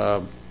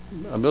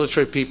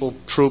military people,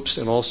 troops,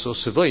 and also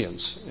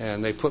civilians.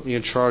 And they put me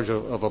in charge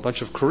of a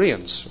bunch of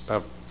Koreans,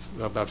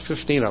 about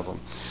 15 of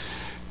them.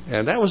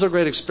 And that was a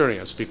great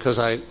experience because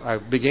I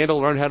began to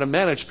learn how to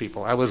manage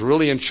people. I was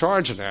really in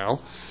charge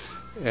now,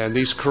 and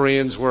these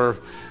Koreans were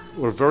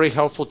very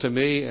helpful to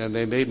me, and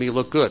they made me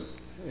look good.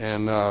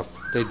 And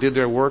they did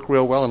their work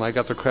real well, and I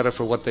got the credit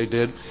for what they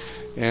did.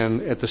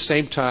 And at the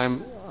same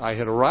time, I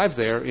had arrived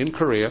there in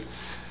Korea,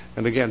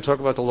 and again, talk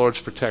about the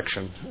Lord's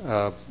protection.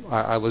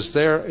 I was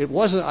there.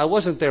 I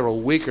wasn't there a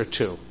week or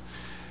two.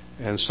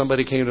 And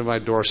somebody came to my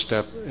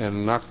doorstep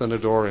and knocked on the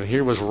door, and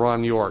here was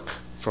Ron York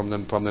from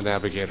the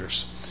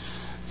Navigators.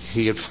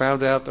 He had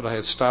found out that I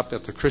had stopped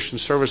at the Christian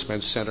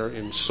Servicemen Center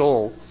in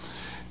Seoul,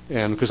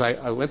 and because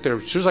I went there,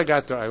 as soon as I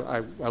got there,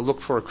 I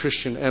looked for a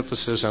Christian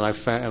emphasis, and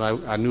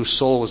I knew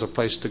Seoul was a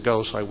place to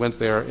go, so I went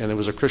there, and there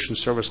was a Christian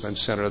Servicemen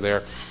Center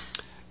there.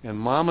 And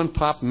Mom and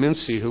Pop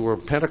Mincy, who were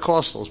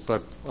Pentecostals,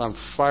 but on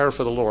fire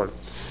for the Lord,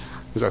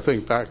 because I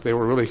think back, they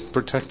were really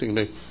protecting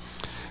me.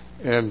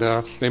 And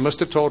they must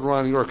have told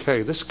Ron York,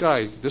 hey, this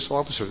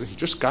officer, he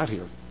just got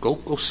here. Go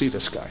see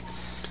this guy.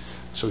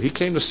 So he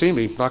came to see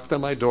me, knocked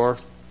on my door,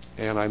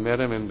 and I met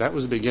him, and that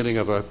was the beginning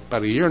of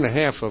about a year and a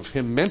half of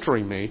him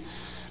mentoring me,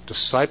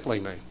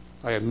 discipling me.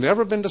 I had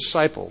never been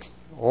discipled.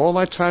 All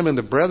my time in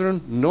the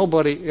Brethren,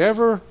 nobody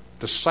ever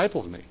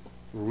discipled me,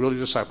 really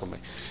discipled me.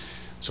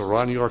 So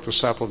Ron York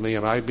discipled me,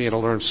 and I began to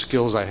learn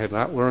skills I had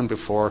not learned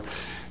before.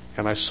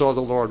 And I saw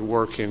the Lord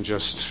work in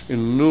just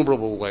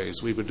innumerable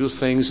ways. We would do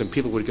things and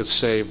people would get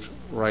saved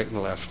right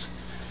and left.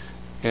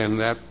 And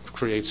that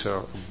creates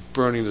a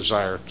burning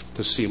desire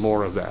to see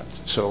more of that.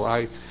 So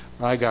I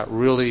got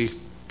really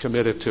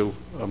committed to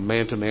a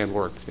man-to-man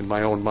work in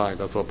my own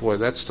mind. I thought, boy,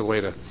 that's the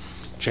way to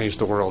change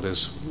the world,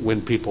 is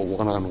win people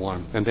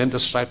one-on-one. And then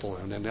disciple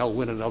them, and then they'll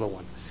win another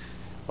one.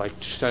 Like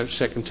 2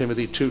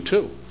 Timothy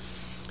 2:2,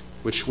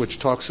 which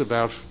talks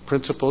about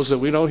principles that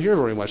we don't hear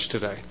very much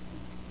today.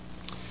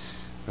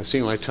 I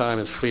see my time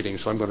is fleeting,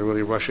 so I'm going to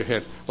really rush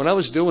ahead. When I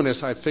was doing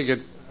this, I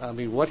figured,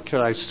 what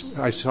could I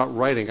start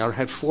writing? I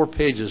had 4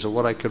 pages of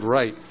what I could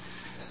write.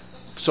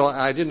 So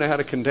I didn't know how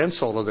to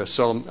condense all of this.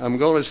 So I'm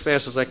going as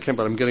fast as I can,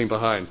 but I'm getting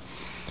behind.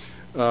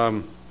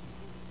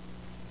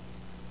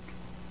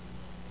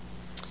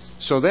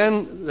 So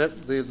then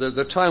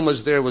the time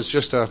was there was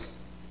just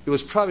it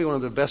was probably one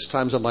of the best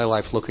times of my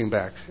life looking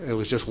back. It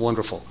was just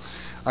wonderful.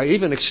 I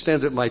even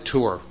extended my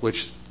tour,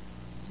 which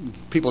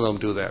people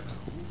don't do that.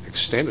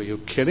 Extend? Are you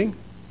kidding?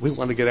 We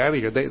want to get out of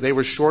here. They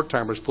were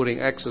short-timers putting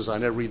X's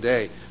on every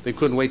day. They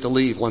couldn't wait to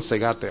leave once they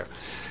got there.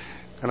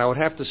 And I would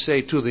have to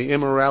say, too, the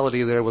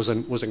immorality there was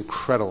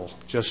incredible,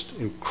 just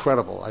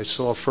incredible. I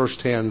saw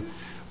firsthand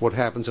what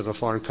happens in a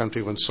foreign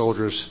country when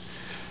soldiers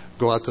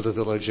go out to the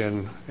village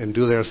and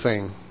do their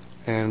thing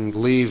and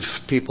leave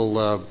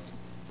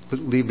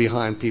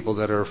behind people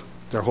that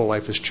their whole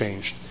life has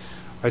changed.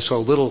 I saw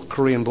little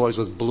Korean boys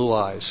with blue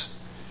eyes.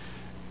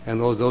 And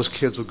those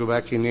kids would go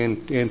back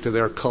into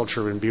their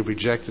culture and be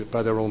rejected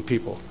by their own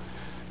people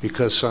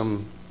because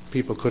some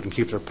people couldn't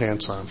keep their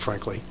pants on,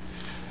 frankly.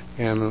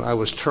 And I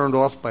was turned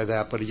off by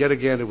that. But yet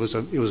again, it was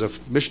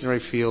a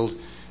missionary field.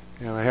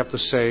 And I have to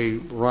say,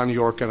 Ron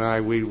York and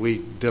I,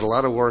 we did a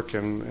lot of work,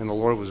 and the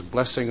Lord was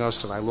blessing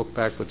us. And I look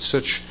back with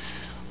such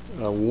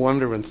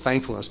wonder and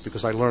thankfulness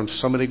because I learned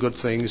so many good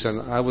things.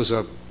 And I was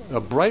a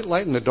bright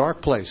light in a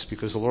dark place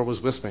because the Lord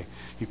was with me.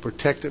 He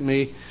protected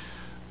me.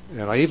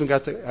 And I even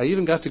got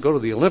to go to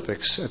the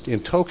Olympics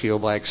in Tokyo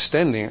by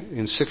extending it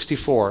in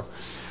 '64.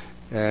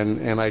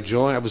 And I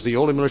joined. I was the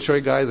only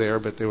military guy there,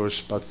 but there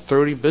was about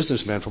 30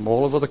 businessmen from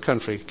all over the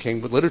country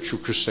came with literature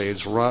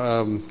crusades.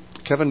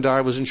 Kevin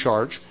Dyer was in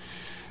charge,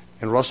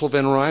 and Russell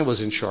Van Ryn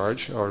was in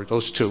charge, or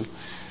those two.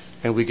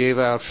 And we gave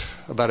out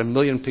about 1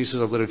 million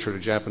pieces of literature to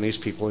Japanese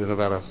people in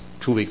about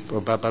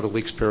a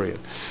week's period.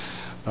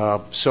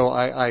 So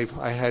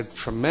I had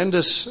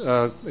tremendous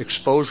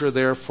exposure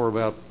there for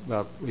about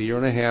a year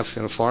and a half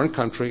in a foreign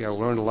country. I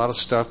learned a lot of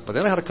stuff, but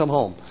then I had to come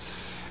home.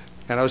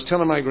 And I was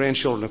telling my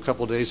grandchildren a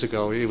couple of days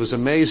ago, it was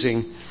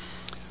amazing.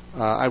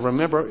 I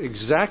remember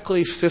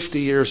exactly 50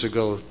 years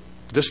ago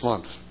this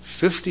month,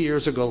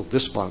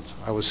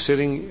 I was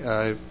sitting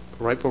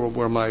right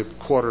where my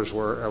quarters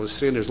were. I was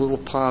sitting, there's a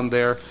little pond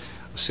there,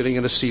 sitting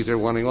in a seat there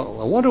wondering,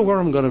 I wonder where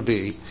I'm going to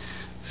be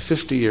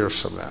 50 years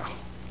from now.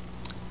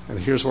 And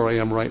here's where I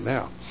am right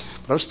now.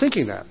 But I was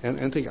thinking that,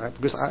 and thinking,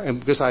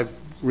 because I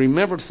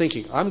remembered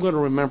thinking, I'm going to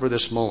remember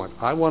this moment.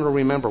 I want to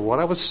remember what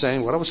I was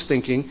saying, what I was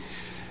thinking,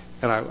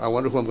 and I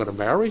wonder who I'm going to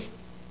marry.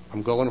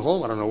 I'm going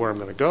home. I don't know where I'm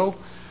going to go.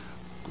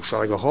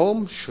 Shall I go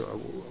home?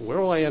 Where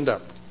will I end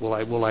up?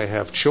 Will I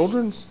have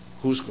children?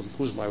 Who's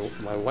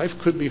my wife?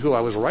 Could be who I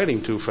was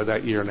writing to for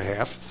that year and a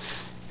half.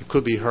 It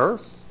could be her,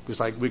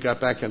 because we got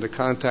back into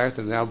contact,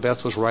 and now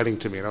Beth was writing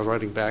to me, and I was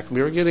writing back.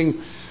 We were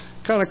getting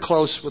kind of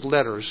close with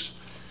letters.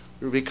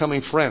 We were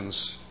becoming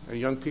friends. And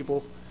young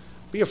people,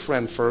 be a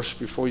friend first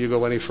before you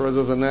go any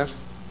further than that.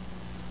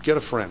 Get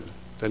a friend,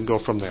 then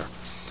go from there,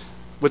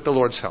 with the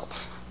Lord's help.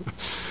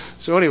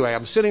 So anyway,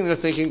 I'm sitting there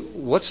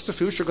thinking, what's the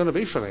future going to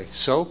be for me?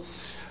 So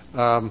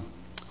on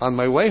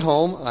my way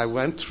home, I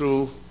went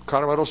through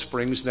Colorado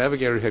Springs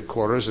Navigator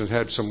Headquarters and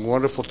had some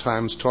wonderful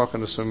times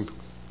talking to some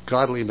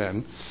godly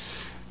men.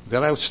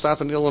 Then I would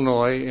stop in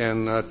Illinois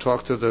and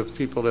talk to the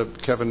people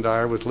at Kevin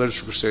Dyer with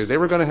Literature Crusade. They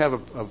were going to have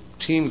a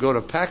team go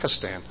to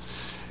Pakistan.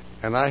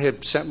 And I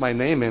had sent my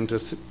name in to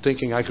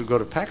thinking I could go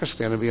to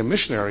Pakistan and be a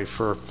missionary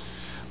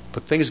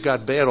but things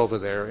got bad over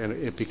there, and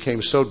it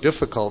became so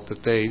difficult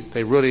that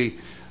they really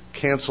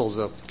canceled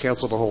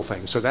the whole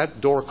thing. So that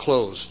door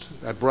closed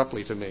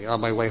abruptly to me on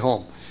my way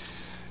home.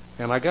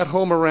 And I got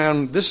home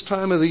around this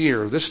time of the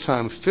year,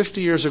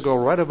 50 years ago,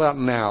 right about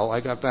now, I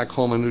got back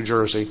home in New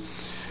Jersey.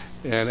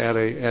 And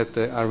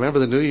I remember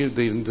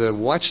the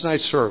watch night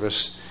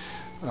service,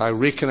 I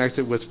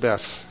reconnected with Beth,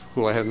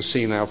 who I hadn't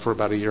seen now for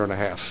about a year and a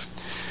half.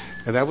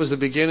 And that was the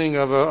beginning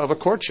of a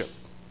courtship.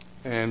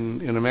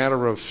 And in a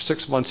matter of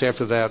 6 months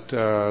after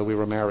that, we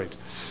were married.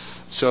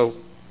 So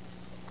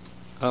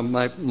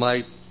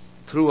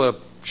through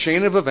a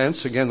chain of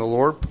events, again, the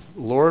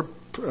Lord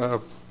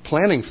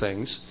planning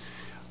things,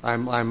 I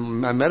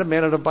met a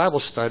man at a Bible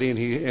study,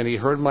 and he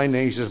heard my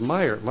name. He says,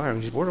 Meyer.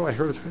 He said, where do I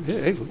hear it?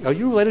 Hey, are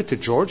you related to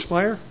George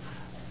Meyer?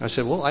 I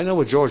said, well, I know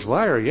a George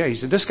Meyer. Yeah. He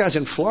said, this guy's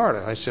in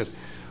Florida. I said,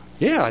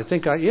 yeah,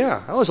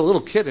 I was a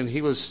little kid, and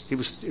he was.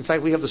 In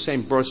fact, we have the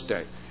same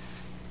birthday.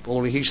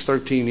 Only he's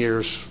 13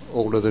 years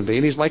older than me,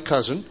 and he's my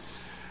cousin.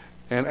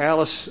 And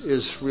Alice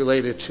is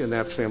related in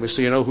that family,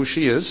 so you know who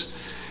she is.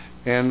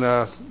 And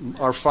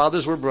our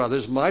fathers were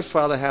brothers. My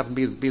father happened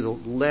to be the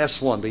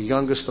last one, the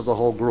youngest of the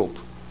whole group.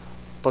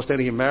 Plus, then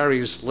he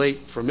marries late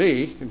for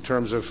me in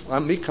terms of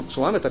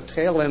so I'm at the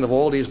tail end of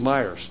all these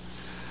Meyers.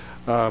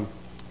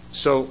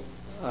 So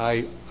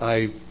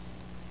I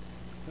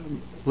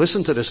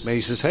listened to this man.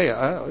 He says,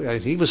 "Hey,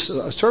 he was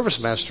a service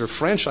master,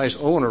 franchise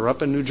owner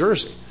up in New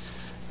Jersey."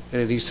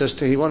 And he says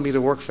he wanted me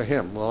to work for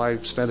him. Well, I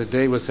spent a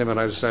day with him, and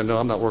I decided, no,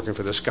 I'm not working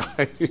for this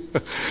guy.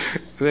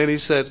 And then he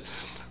said,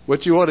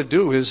 what you ought to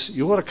do is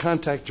you ought to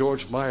contact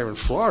George Meyer in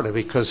Florida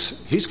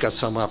because he's got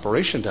some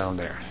operation down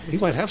there. He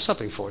might have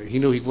something for you. He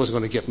knew he wasn't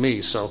going to get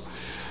me. So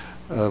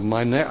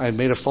I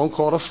made a phone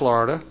call to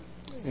Florida,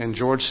 and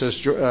George says,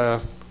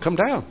 come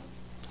down.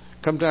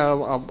 Come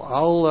down.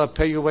 I'll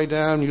pay your way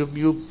down.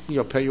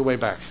 You'll pay your way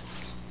back.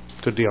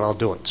 Good deal. I'll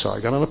do it. So I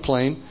got on a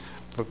plane.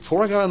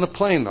 Before I got on the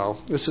plane, though,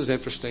 this is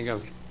interesting.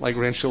 My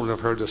grandchildren have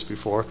heard this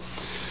before.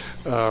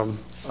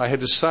 I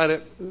had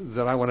decided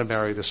that I want to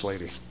marry this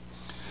lady.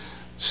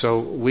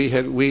 So we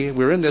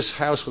were in this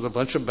house with a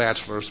bunch of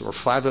bachelors. There were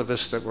 5 of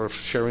us that were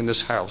sharing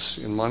this house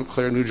in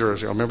Montclair, New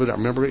Jersey. I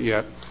remember it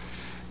yet.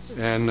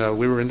 And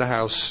we were in the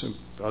house. And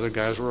other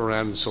guys were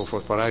around and so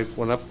forth. But I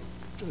went up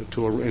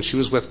to her, and she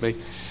was with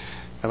me,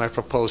 and I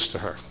proposed to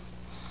her.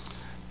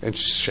 And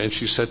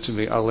she said to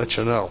me, "I'll let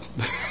you know."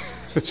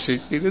 He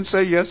didn't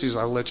say yes. He said,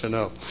 "I'll let you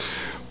know."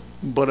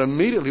 But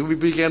immediately we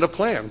began to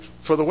plan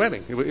for the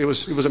wedding. It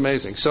was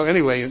amazing. So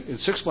anyway, in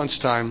 6 months'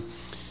 time,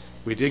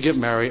 we did get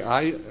married.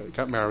 I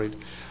got married.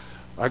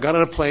 I got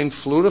on a plane,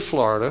 flew to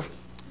Florida.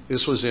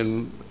 This was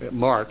in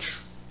March,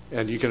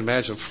 And you can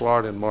imagine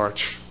Florida in March.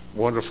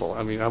 Wonderful.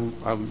 I mean,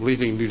 I'm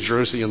leaving New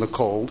Jersey in the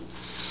cold.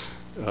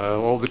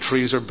 All the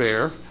trees are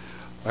bare.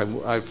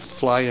 I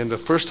fly in the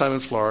first time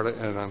in Florida,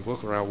 and I'm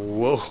looking around.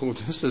 Whoa,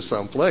 this is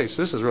someplace.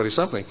 This is really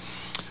something.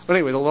 But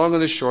anyway, the long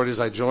and the short is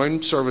I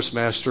joined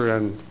ServiceMaster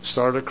and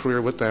started a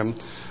career with them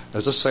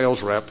as a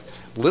sales rep.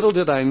 Little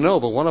did I know,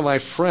 but one of my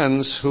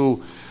friends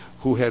who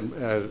had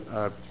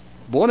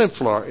born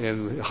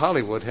in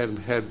Hollywood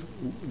had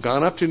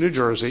gone up to New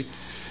Jersey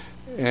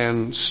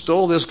and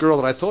stole this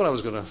girl that I thought I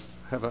was going to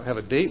have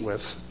a date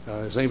with.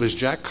 His name was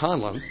Jack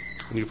Conlon,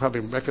 and you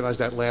probably recognize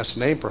that last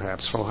name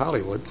perhaps from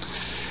Hollywood.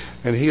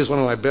 And he is one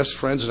of my best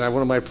friends and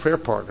one of my prayer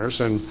partners.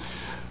 And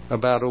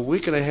about a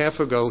week and a half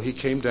ago, he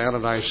came down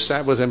and I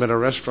sat with him in a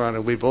restaurant,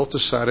 and we both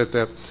decided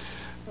that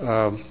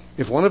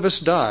if one of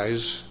us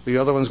dies, the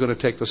other one's going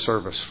to take the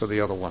service for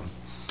the other one.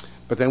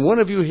 But then one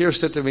of you here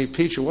said to me,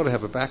 Pete, you want to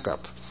have a backup.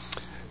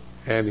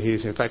 And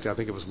in fact, I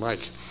think it was Mike.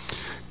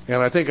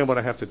 And I think I'm going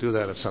to have to do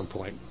that at some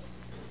point.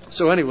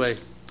 So anyway,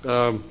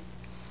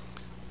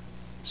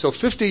 so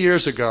 50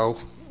 years ago,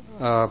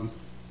 I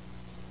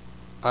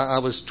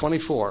was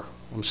 24.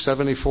 I'm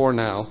 74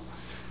 now.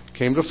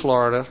 Came to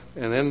Florida,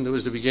 and then there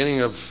was the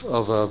beginning of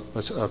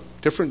a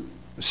different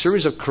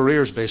series of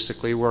careers,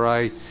 basically, where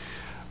I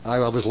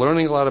was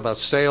learning a lot about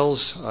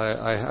sales.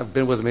 I have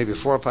been with maybe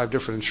 4 or 5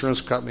 different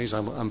insurance companies.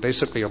 I'm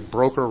basically a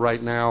broker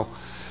right now.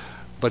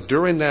 But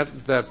during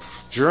that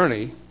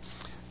journey,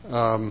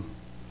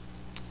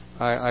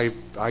 I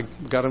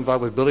got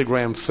involved with Billy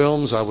Graham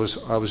Films. I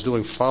was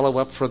doing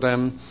follow-up for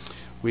them.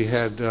 We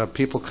had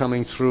people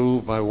coming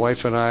through. My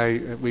wife and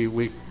I,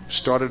 we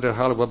started at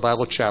Hollywood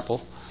Bible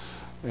Chapel,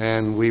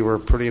 and we were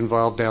pretty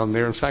involved down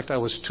there. In fact, I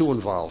was too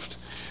involved.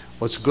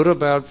 What's good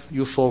about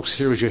you folks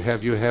here is you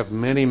have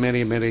many,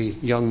 many, many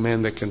young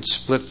men that can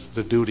split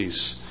the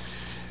duties,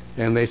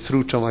 and they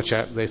threw too much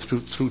at me,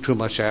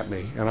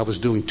 and I was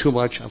doing too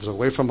much. I was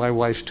away from my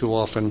wife too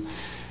often,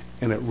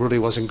 and it really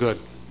wasn't good.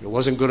 It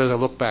wasn't good as I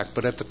look back.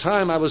 But at the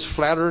time, I was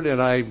flattered,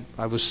 and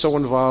I was so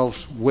involved,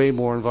 way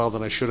more involved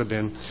than I should have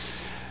been.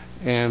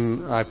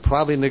 And I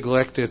probably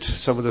neglected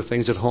some of the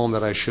things at home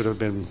that I should have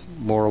been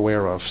more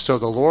aware of. So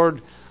the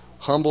Lord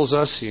humbles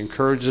us. He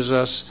encourages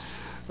us.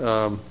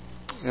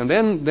 And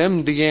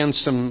then began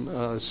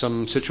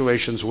some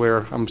situations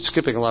where I'm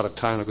skipping a lot of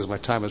time because my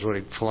time is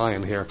really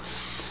flying here.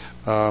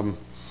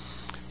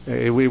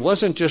 It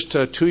wasn't just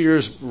 2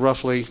 years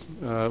roughly,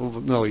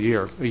 a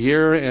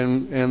year,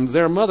 and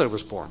their mother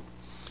was born.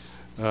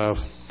 Her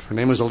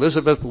name was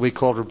Elizabeth, but we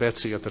called her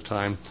Betsy at the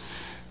time.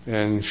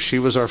 And she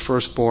was our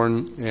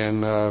firstborn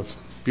and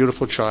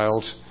beautiful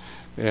child,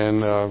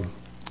 and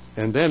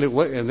then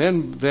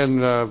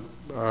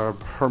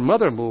her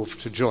mother moved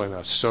to join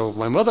us. So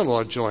my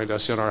mother-in-law joined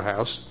us in our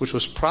house, which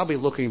was probably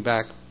looking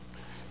back,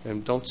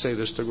 and don't say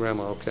this to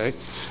Grandma, okay?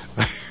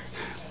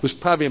 It was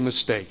probably a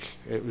mistake.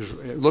 It was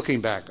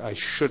looking back. I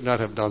should not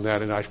have done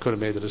that, and I could have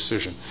made the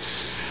decision.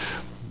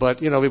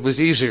 But it was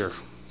easier.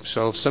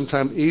 So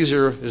sometimes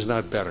easier is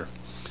not better.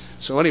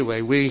 So anyway,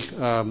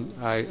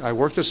 I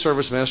worked as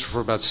ServiceMaster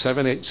for about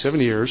 7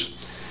 years.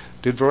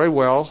 Did very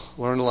well.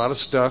 Learned a lot of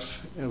stuff.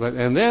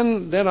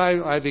 And then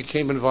I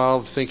became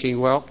involved,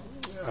 thinking, well,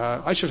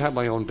 I should have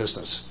my own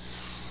business.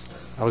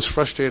 I was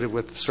frustrated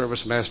with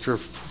ServiceMaster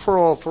for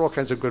all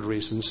kinds of good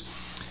reasons.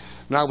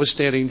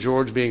 Notwithstanding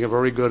George being a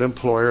very good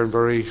employer and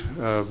very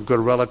good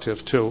relative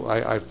too,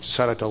 I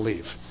decided to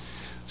leave.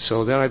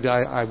 So then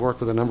I worked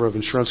with a number of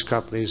insurance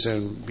companies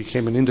and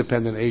became an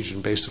independent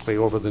agent basically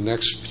over the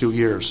next few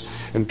years.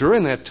 And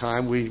during that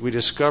time, we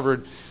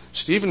discovered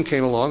Stephen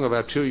came along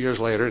about 2 years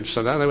later, and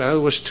so now there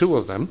was 2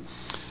 of them.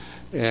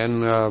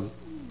 And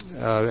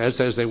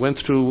as they went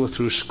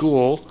through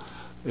school,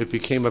 it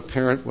became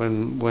apparent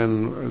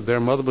when their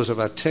mother was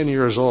about 10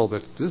 years old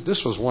that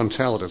this was one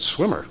talented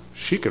swimmer.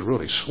 She could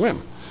really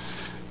swim.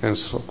 And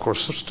so, of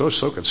course,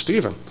 so could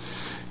Stephen.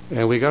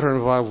 And we got her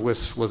involved with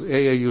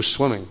AAU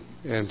swimming.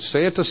 And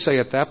say at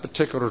that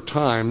particular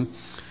time,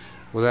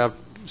 without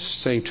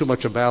saying too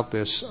much about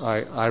this,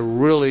 I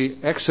really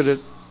exited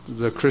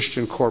the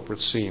Christian corporate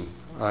scene.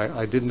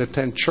 I didn't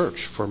attend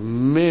church for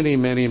many,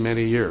 many,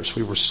 many years.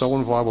 We were so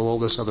involved with all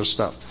this other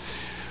stuff.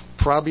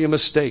 Probably a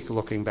mistake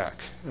looking back.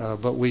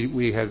 But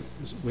we had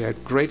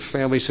great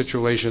family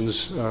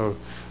situations,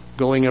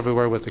 going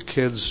everywhere with the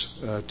kids,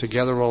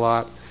 together a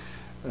lot.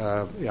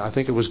 I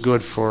think it was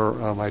good for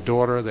my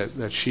daughter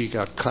that she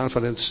got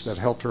confidence that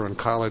helped her in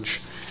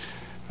college.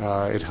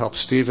 It helped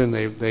Stephen.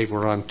 They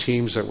were on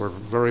teams that were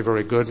very,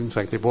 very good. In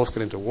fact, they both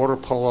got into water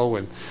polo,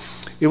 and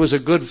it was a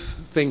good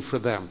thing for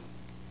them.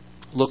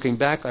 Looking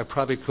back, I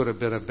probably could have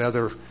been a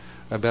better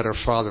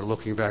father.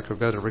 Looking back, a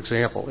better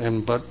example.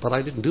 But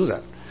I didn't do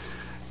that.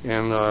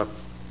 And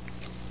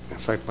in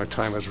fact, my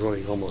time is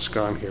really almost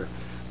gone here.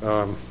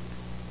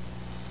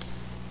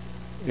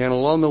 And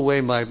along the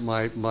way,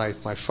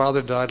 my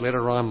father died.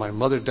 Later on, my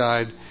mother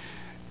died.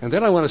 And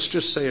then I want to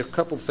just say a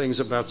couple things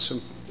about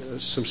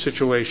some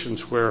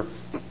situations where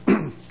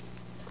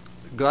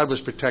God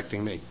was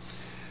protecting me.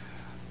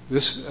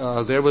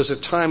 There was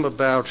a time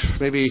about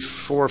maybe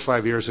 4 or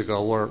 5 years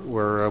ago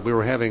where we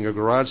were having a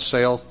garage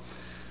sale.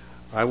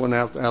 I went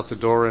out the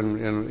door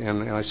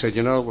and I said,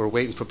 we're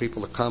waiting for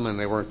people to come, and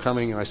they weren't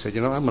coming. And I said,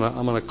 I'm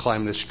gonna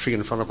climb this tree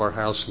in front of our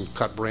house and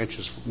cut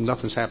branches.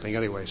 Nothing's happening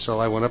anyway. So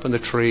I went up in the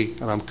tree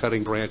and I'm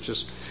cutting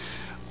branches.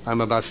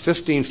 I'm about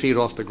 15 feet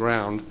off the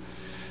ground,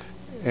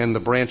 and the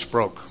branch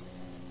broke,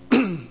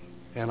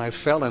 and I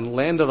fell and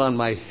landed on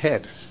my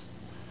head.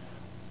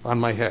 On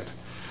my head.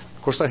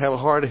 Of course, I have a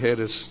hard head,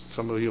 as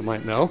some of you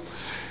might know,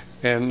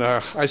 and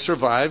I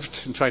survived.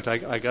 In fact,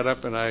 I got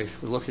up and I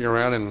was looking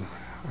around, and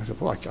I said,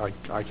 well,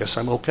 I guess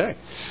I'm okay.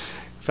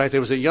 In fact,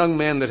 there was a young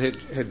man that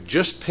had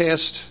just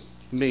passed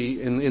me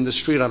in the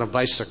street on a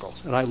bicycle,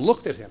 and I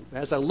looked at him.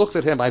 As I looked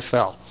at him, I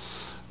fell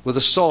with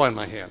a saw in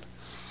my hand,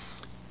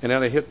 and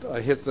then I hit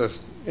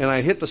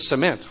the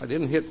cement. I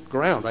didn't hit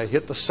ground. I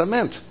hit the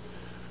cement.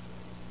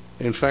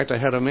 In fact, I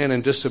had a man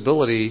in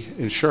disability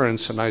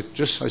insurance, and I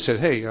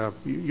said, hey,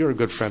 you're a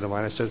good friend of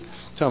mine. I said,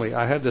 tell me,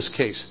 I had this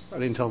case. I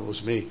didn't tell him it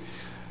was me.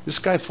 This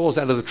guy falls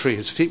out of the tree.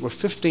 His feet were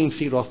 15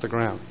 feet off the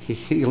ground.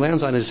 He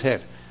lands on his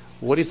head.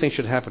 What do you think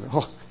should happen?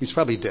 Oh, he's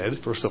probably dead,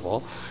 first of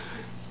all.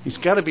 He's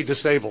got to be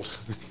disabled.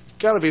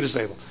 Got to be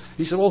disabled.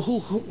 He said, well,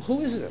 who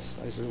is this?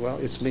 I said, well,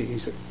 it's me. He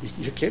said,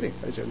 you're kidding.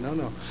 I said,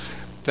 no.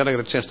 Then I got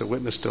a chance to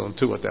witness to him,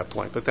 too, at that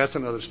point. But that's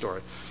another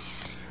story.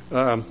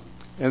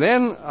 And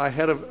then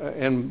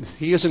and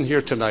he isn't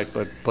here tonight,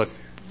 but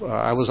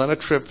I was on a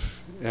trip,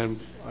 and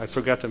I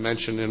forgot to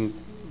mention, and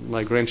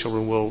my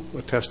grandchildren will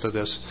attest to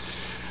this.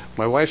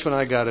 My wife and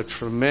I got a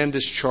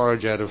tremendous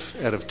charge out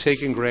of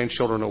taking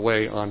grandchildren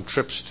away on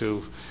trips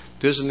to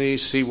Disney,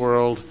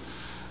 SeaWorld,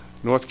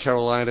 North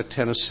Carolina,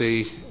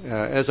 Tennessee,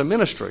 as a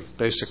ministry,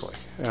 basically.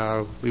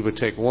 We would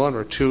take one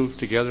or two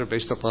together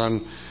based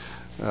upon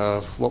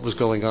what was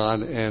going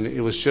on, and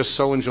it was just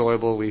so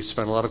enjoyable. We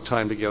spent a lot of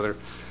time together.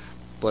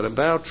 But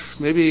about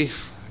maybe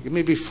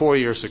 4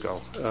 years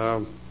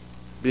ago,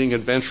 being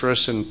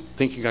adventurous and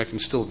thinking I can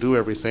still do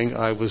everything,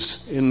 I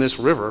was in this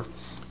river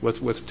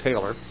with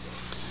Taylor,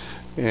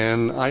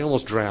 and I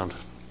almost drowned.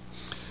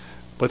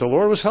 But the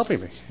Lord was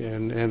helping me,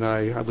 and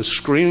I was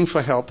screaming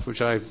for help,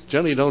 which I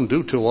generally don't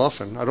do too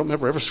often. I don't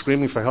remember ever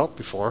screaming for help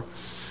before.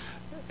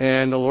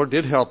 And the Lord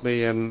did help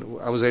me, and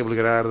I was able to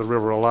get out of the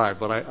river alive.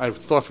 But I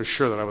thought for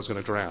sure that I was going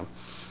to drown.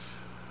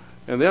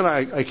 And then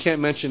I can't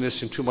mention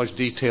this in too much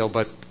detail,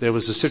 but there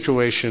was a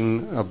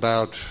situation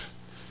about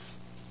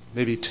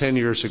maybe 10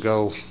 years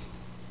ago,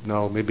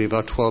 no, maybe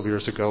about 12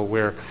 years ago,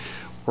 where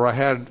I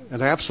had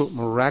an absolute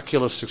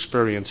miraculous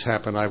experience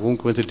happen. I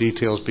won't go into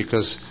details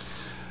because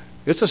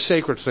it's a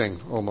sacred thing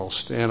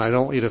almost, and I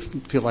don't want you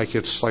to feel like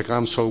it's like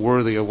I'm so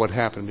worthy of what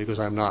happened, because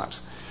I'm not.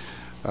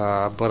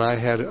 But I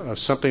had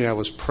something I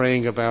was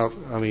praying about.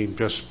 I mean,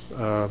 just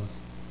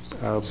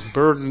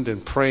burdened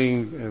and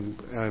praying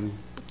and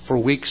for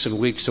weeks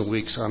and weeks and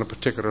weeks on a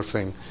particular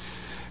thing.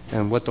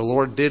 And what the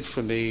Lord did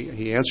for me,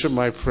 He answered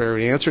my prayer.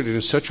 He answered it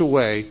in such a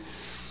way,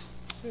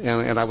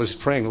 and I was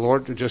praying,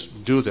 Lord, just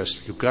do this.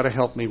 You've got to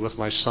help me with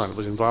my son. It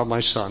was involved my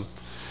son.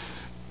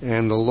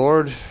 And the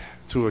Lord,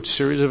 through a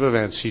series of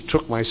events, He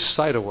took my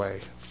sight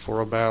away for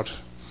about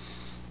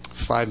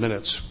 5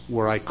 minutes,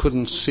 where I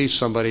couldn't see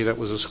somebody that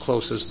was as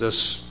close as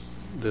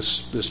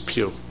this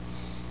pew.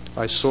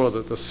 I saw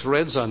the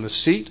threads on the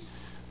seat,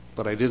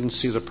 but I didn't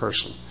see the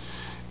person.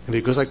 And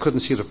because I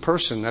couldn't see the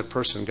person, that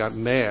person got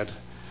mad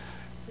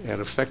and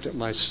affected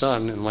my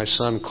son, and my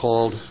son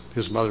called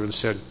his mother and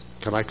said,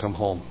 can I come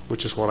home?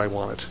 Which is what I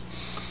wanted.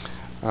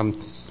 I'm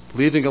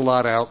leaving a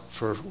lot out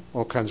for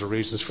all kinds of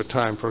reasons, for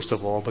time, first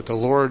of all, but the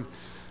Lord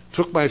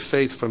took my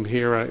faith from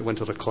here and it went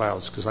to the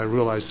clouds, because I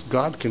realized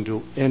God can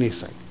do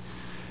anything.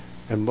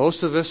 And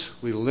most of us,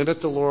 we limit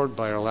the Lord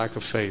by our lack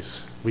of faith.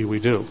 We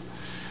do.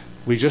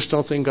 We just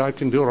don't think God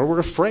can do it, or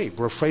we're afraid.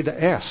 We're afraid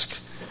to ask.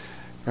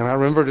 And I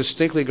remember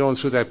distinctly going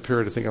through that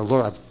period of thinking,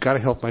 Lord, I've got to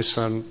help my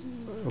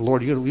son.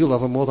 Lord, you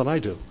love him more than I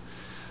do.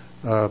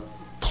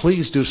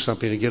 Please do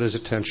something to get his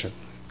attention.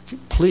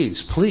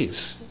 Please,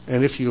 please.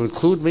 And if you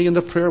include me in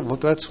the prayer, well,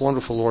 that's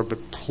wonderful, Lord, but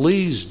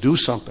please do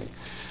something.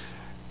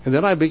 And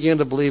then I began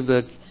to believe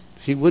that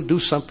He would do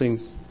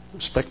something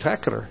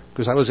spectacular,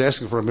 because I was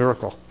asking for a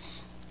miracle.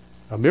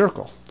 A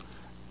miracle.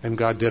 And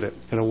God did it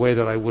in a way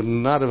that I would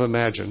not have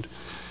imagined.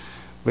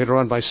 Later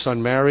on, my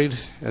son married,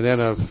 and then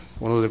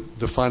one of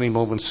the defining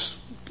moments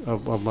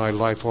of my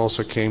life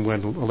also came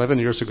when 11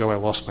 years ago I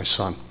lost my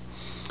son.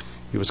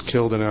 He was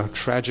killed in a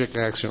tragic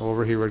accident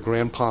over here at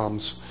Grand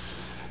Palms,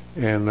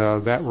 and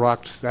that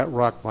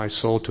rocked my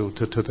soul to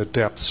the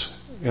depths.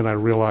 And I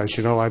realized,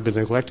 I've been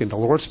neglecting the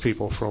Lord's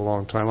people for a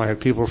long time. I had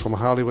people from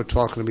Hollywood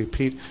talking to me,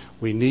 Pete,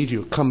 we need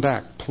you. Come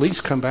back.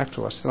 Please come back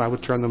to us. And I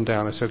would turn them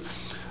down. I said,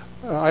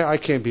 I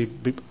can't be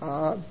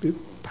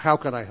how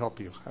can I help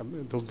you?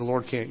 The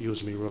Lord can't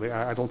use me, really.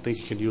 I don't think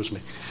He can use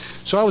me.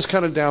 So I was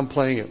kind of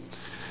downplaying it.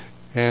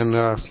 And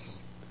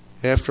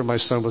after my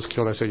son was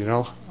killed, I said,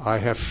 I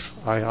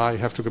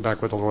have to go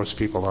back where the Lord's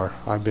people are.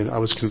 I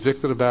was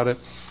convicted about it,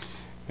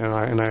 and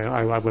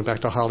I went back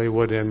to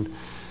Hollywood, and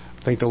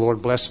I think the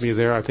Lord blessed me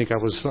there. I think I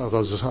was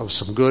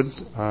some good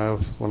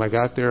when I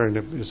got there, and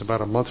it was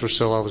about a month or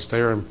so I was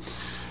there, and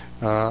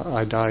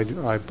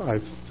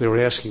they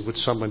were asking, would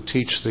someone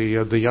teach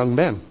the young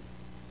men?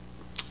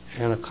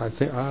 And I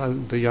think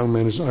the young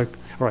men is like,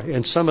 all right.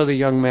 And some of the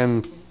young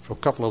men, a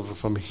couple of them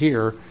from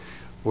here,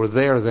 were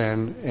there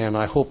then, and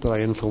I hope that I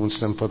influenced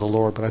them for the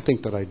Lord, but I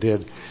think that I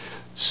did.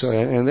 So,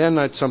 and then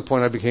at some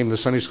point I became the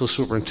Sunday school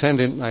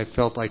superintendent, and I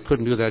felt I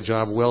couldn't do that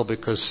job well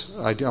because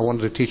I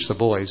wanted to teach the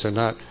boys and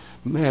not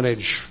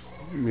manage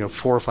 4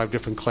 or 5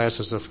 different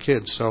classes of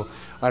kids. So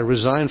I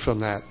resigned from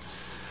that.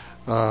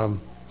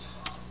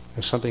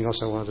 There's something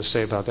else I wanted to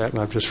say about that, and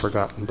I've just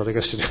forgotten, but I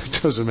guess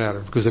it doesn't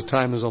matter because the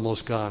time is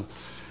almost gone.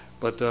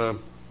 But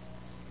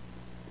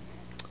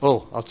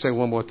I'll say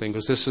one more thing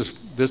because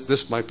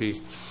this might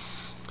be.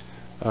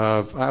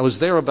 I was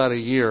there about a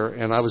year,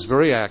 and I was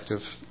very active,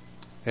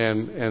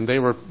 and they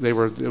were.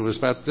 It was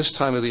about this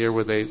time of the year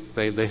where they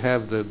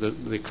have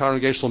the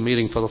congregational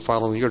meeting for the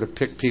following year to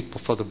pick people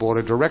for the board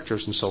of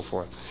directors and so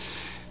forth.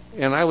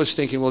 And I was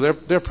thinking, well,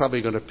 they're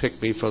probably going to pick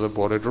me for the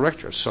board of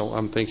directors. So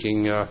I'm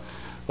thinking,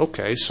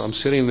 okay, so I'm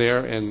sitting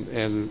there,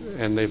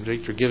 and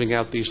they're giving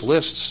out these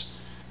lists,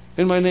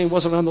 and my name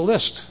wasn't on the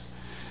list.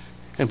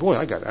 And boy,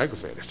 I got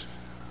aggravated.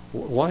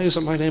 Why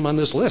isn't my name on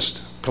this list?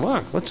 Come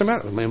on, what's the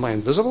matter? Am I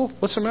invisible?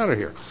 What's the matter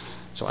here?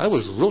 So I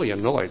was really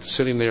annoyed,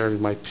 sitting there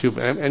in my pew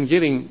and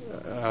getting,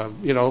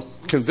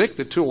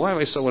 convicted too. Why am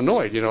I so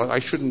annoyed? I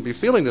shouldn't be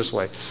feeling this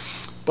way.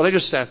 But I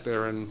just sat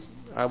there, and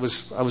I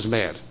was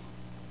mad.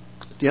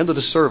 At the end of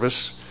the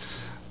service,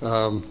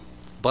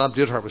 Bob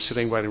Didhart was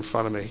sitting right in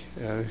front of me.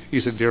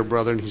 He's a dear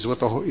brother, and he's with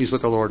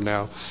the Lord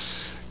now.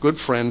 Good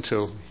friend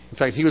too. In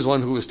fact, he was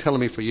one who was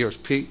telling me for years,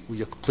 Pete, will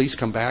you please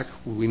come back?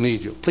 We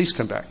need you. Please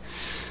come back.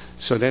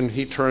 So then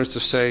he turns to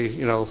say,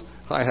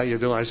 hi, how you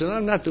doing? I said,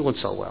 I'm not doing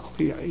so well.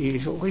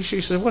 She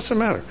said, what's the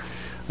matter?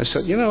 I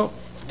said,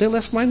 they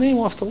left my name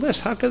off the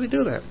list. How could they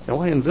do that? Am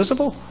I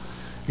invisible?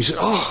 He said,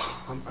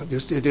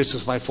 this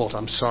is my fault.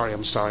 I'm sorry.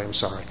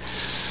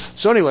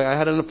 So anyway, I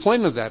had an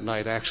appointment that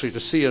night, actually, to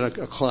see a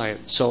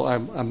client. So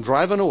I'm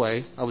driving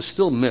away. I was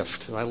still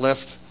miffed, and I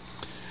left.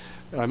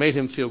 I made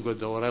him feel good,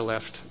 though, and I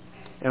left.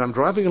 And I'm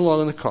driving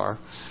along in the car,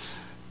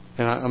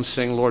 and I'm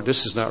saying, Lord,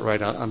 this is not right.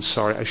 I'm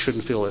sorry. I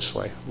shouldn't feel this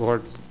way.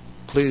 Lord,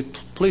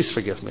 please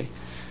forgive me.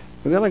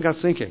 And then I got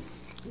thinking,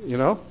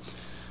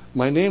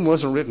 my name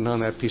wasn't written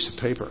on that piece of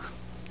paper.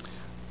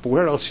 But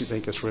where else do you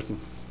think it's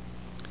written?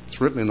 It's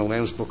written in the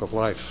Lamb's Book of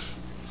Life.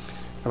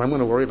 And I'm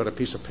going to worry about a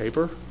piece of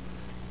paper?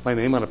 My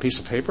name on a piece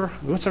of paper?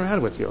 What's the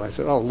matter with you? I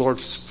said, oh, Lord,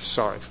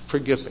 sorry.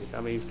 Forgive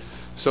me.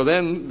 So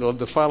then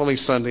the following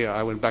Sunday,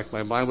 I went back.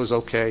 My mind was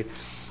okay.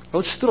 I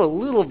was still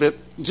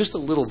just a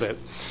little bit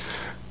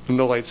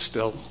annoyed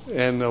still.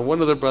 And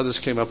one of the brothers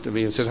came up to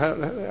me and said,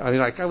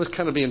 I was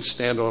kind of being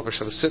standoffish.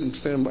 I was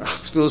standing, I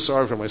was feeling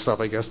sorry for myself,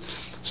 I guess,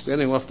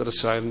 standing off to the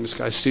side, and this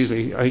guy sees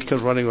me. He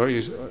comes running over.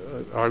 He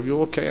said, are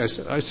you okay?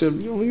 I said,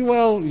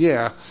 well,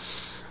 yeah.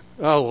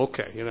 Oh,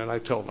 okay. And I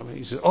told him.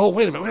 He said, oh,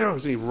 wait a minute. And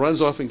he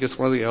runs off and gets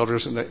one of the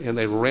elders, and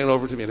they ran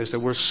over to me, and they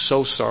said, we're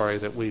so sorry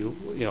that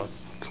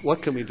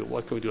what can we do?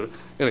 What can we do?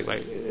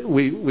 Anyway,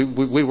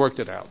 we worked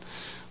it out.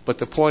 But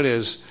the point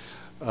is,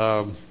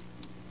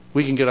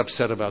 we can get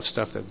upset about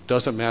stuff that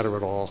doesn't matter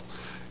at all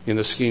in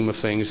the scheme of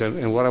things.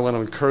 And what I want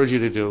to encourage you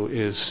to do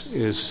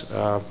is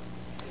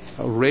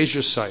raise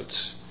your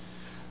sights.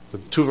 The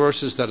 2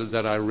 verses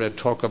that I read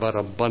talk about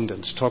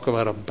abundance, talk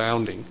about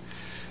abounding.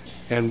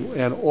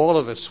 And all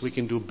of us, we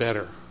can do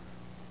better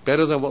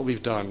than what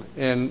we've done.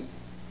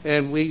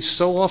 And we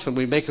so often,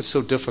 we make it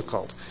so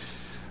difficult.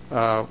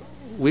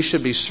 We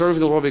should be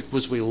serving the Lord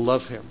because we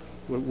love Him.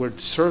 We're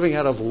serving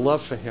out of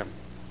love for Him.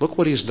 Look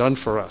what He's done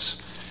for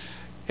us.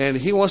 And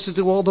He wants to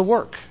do all the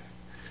work.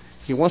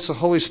 He wants the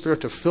Holy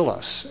Spirit to fill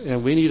us.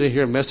 And we need to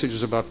hear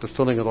messages about the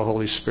filling of the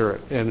Holy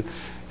Spirit and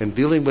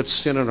dealing with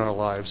sin in our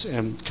lives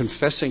and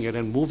confessing it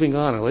and moving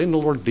on and letting the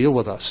Lord deal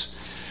with us.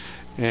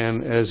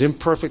 And as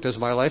imperfect as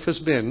my life has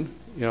been,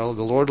 the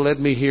Lord led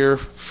me here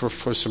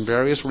for some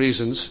various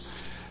reasons.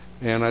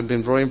 And I've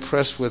been very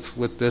impressed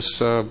with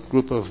this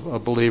group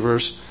of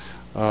believers.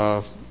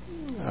 I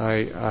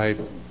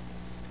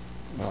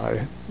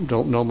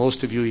don't know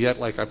most of you yet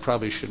like I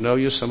probably should know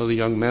you. Some of the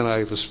young men I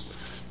was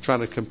trying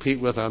to compete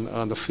with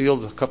on the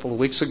field a couple of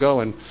weeks ago,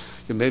 and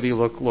you maybe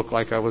look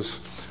like I was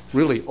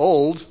really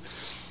old.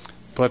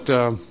 But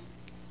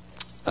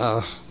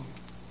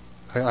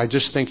I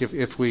just think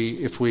if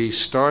we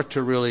start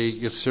to really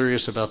get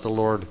serious about the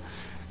Lord,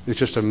 it's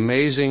just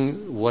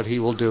amazing what He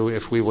will do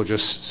if we will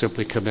just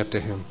simply commit to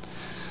Him.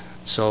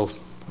 So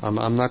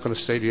I'm not going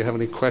to say, do you have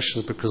any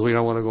questions, because we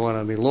don't want to go on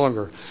any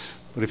longer.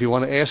 But if you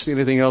want to ask me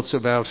anything else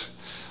about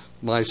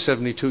my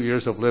 72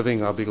 years of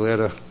living, I'll be glad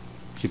to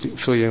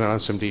fill you in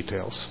on some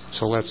details.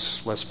 So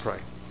let's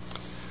pray.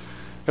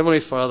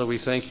 Heavenly Father, we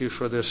thank You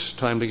for this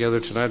time together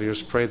tonight. I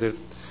just pray that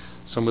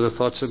some of the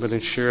thoughts that have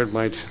been shared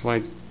might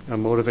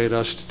motivate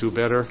us to do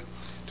better,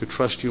 to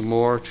trust You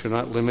more, to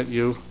not limit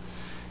You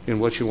in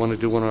what You want to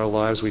do in our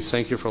lives. We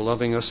thank You for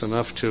loving us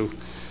enough to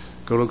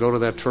go to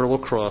that terrible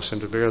cross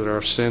and to bear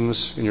our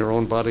sins in your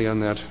own body on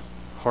that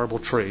horrible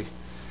tree,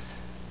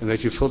 and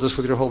that you filled us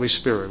with your Holy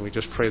Spirit. And we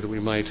just pray that we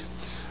might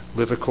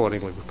live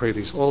accordingly. We pray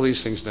all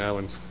these things now,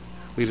 and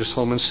lead us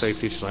home in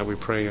safety tonight. We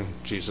pray in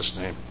Jesus'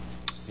 name.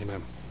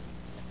 Amen.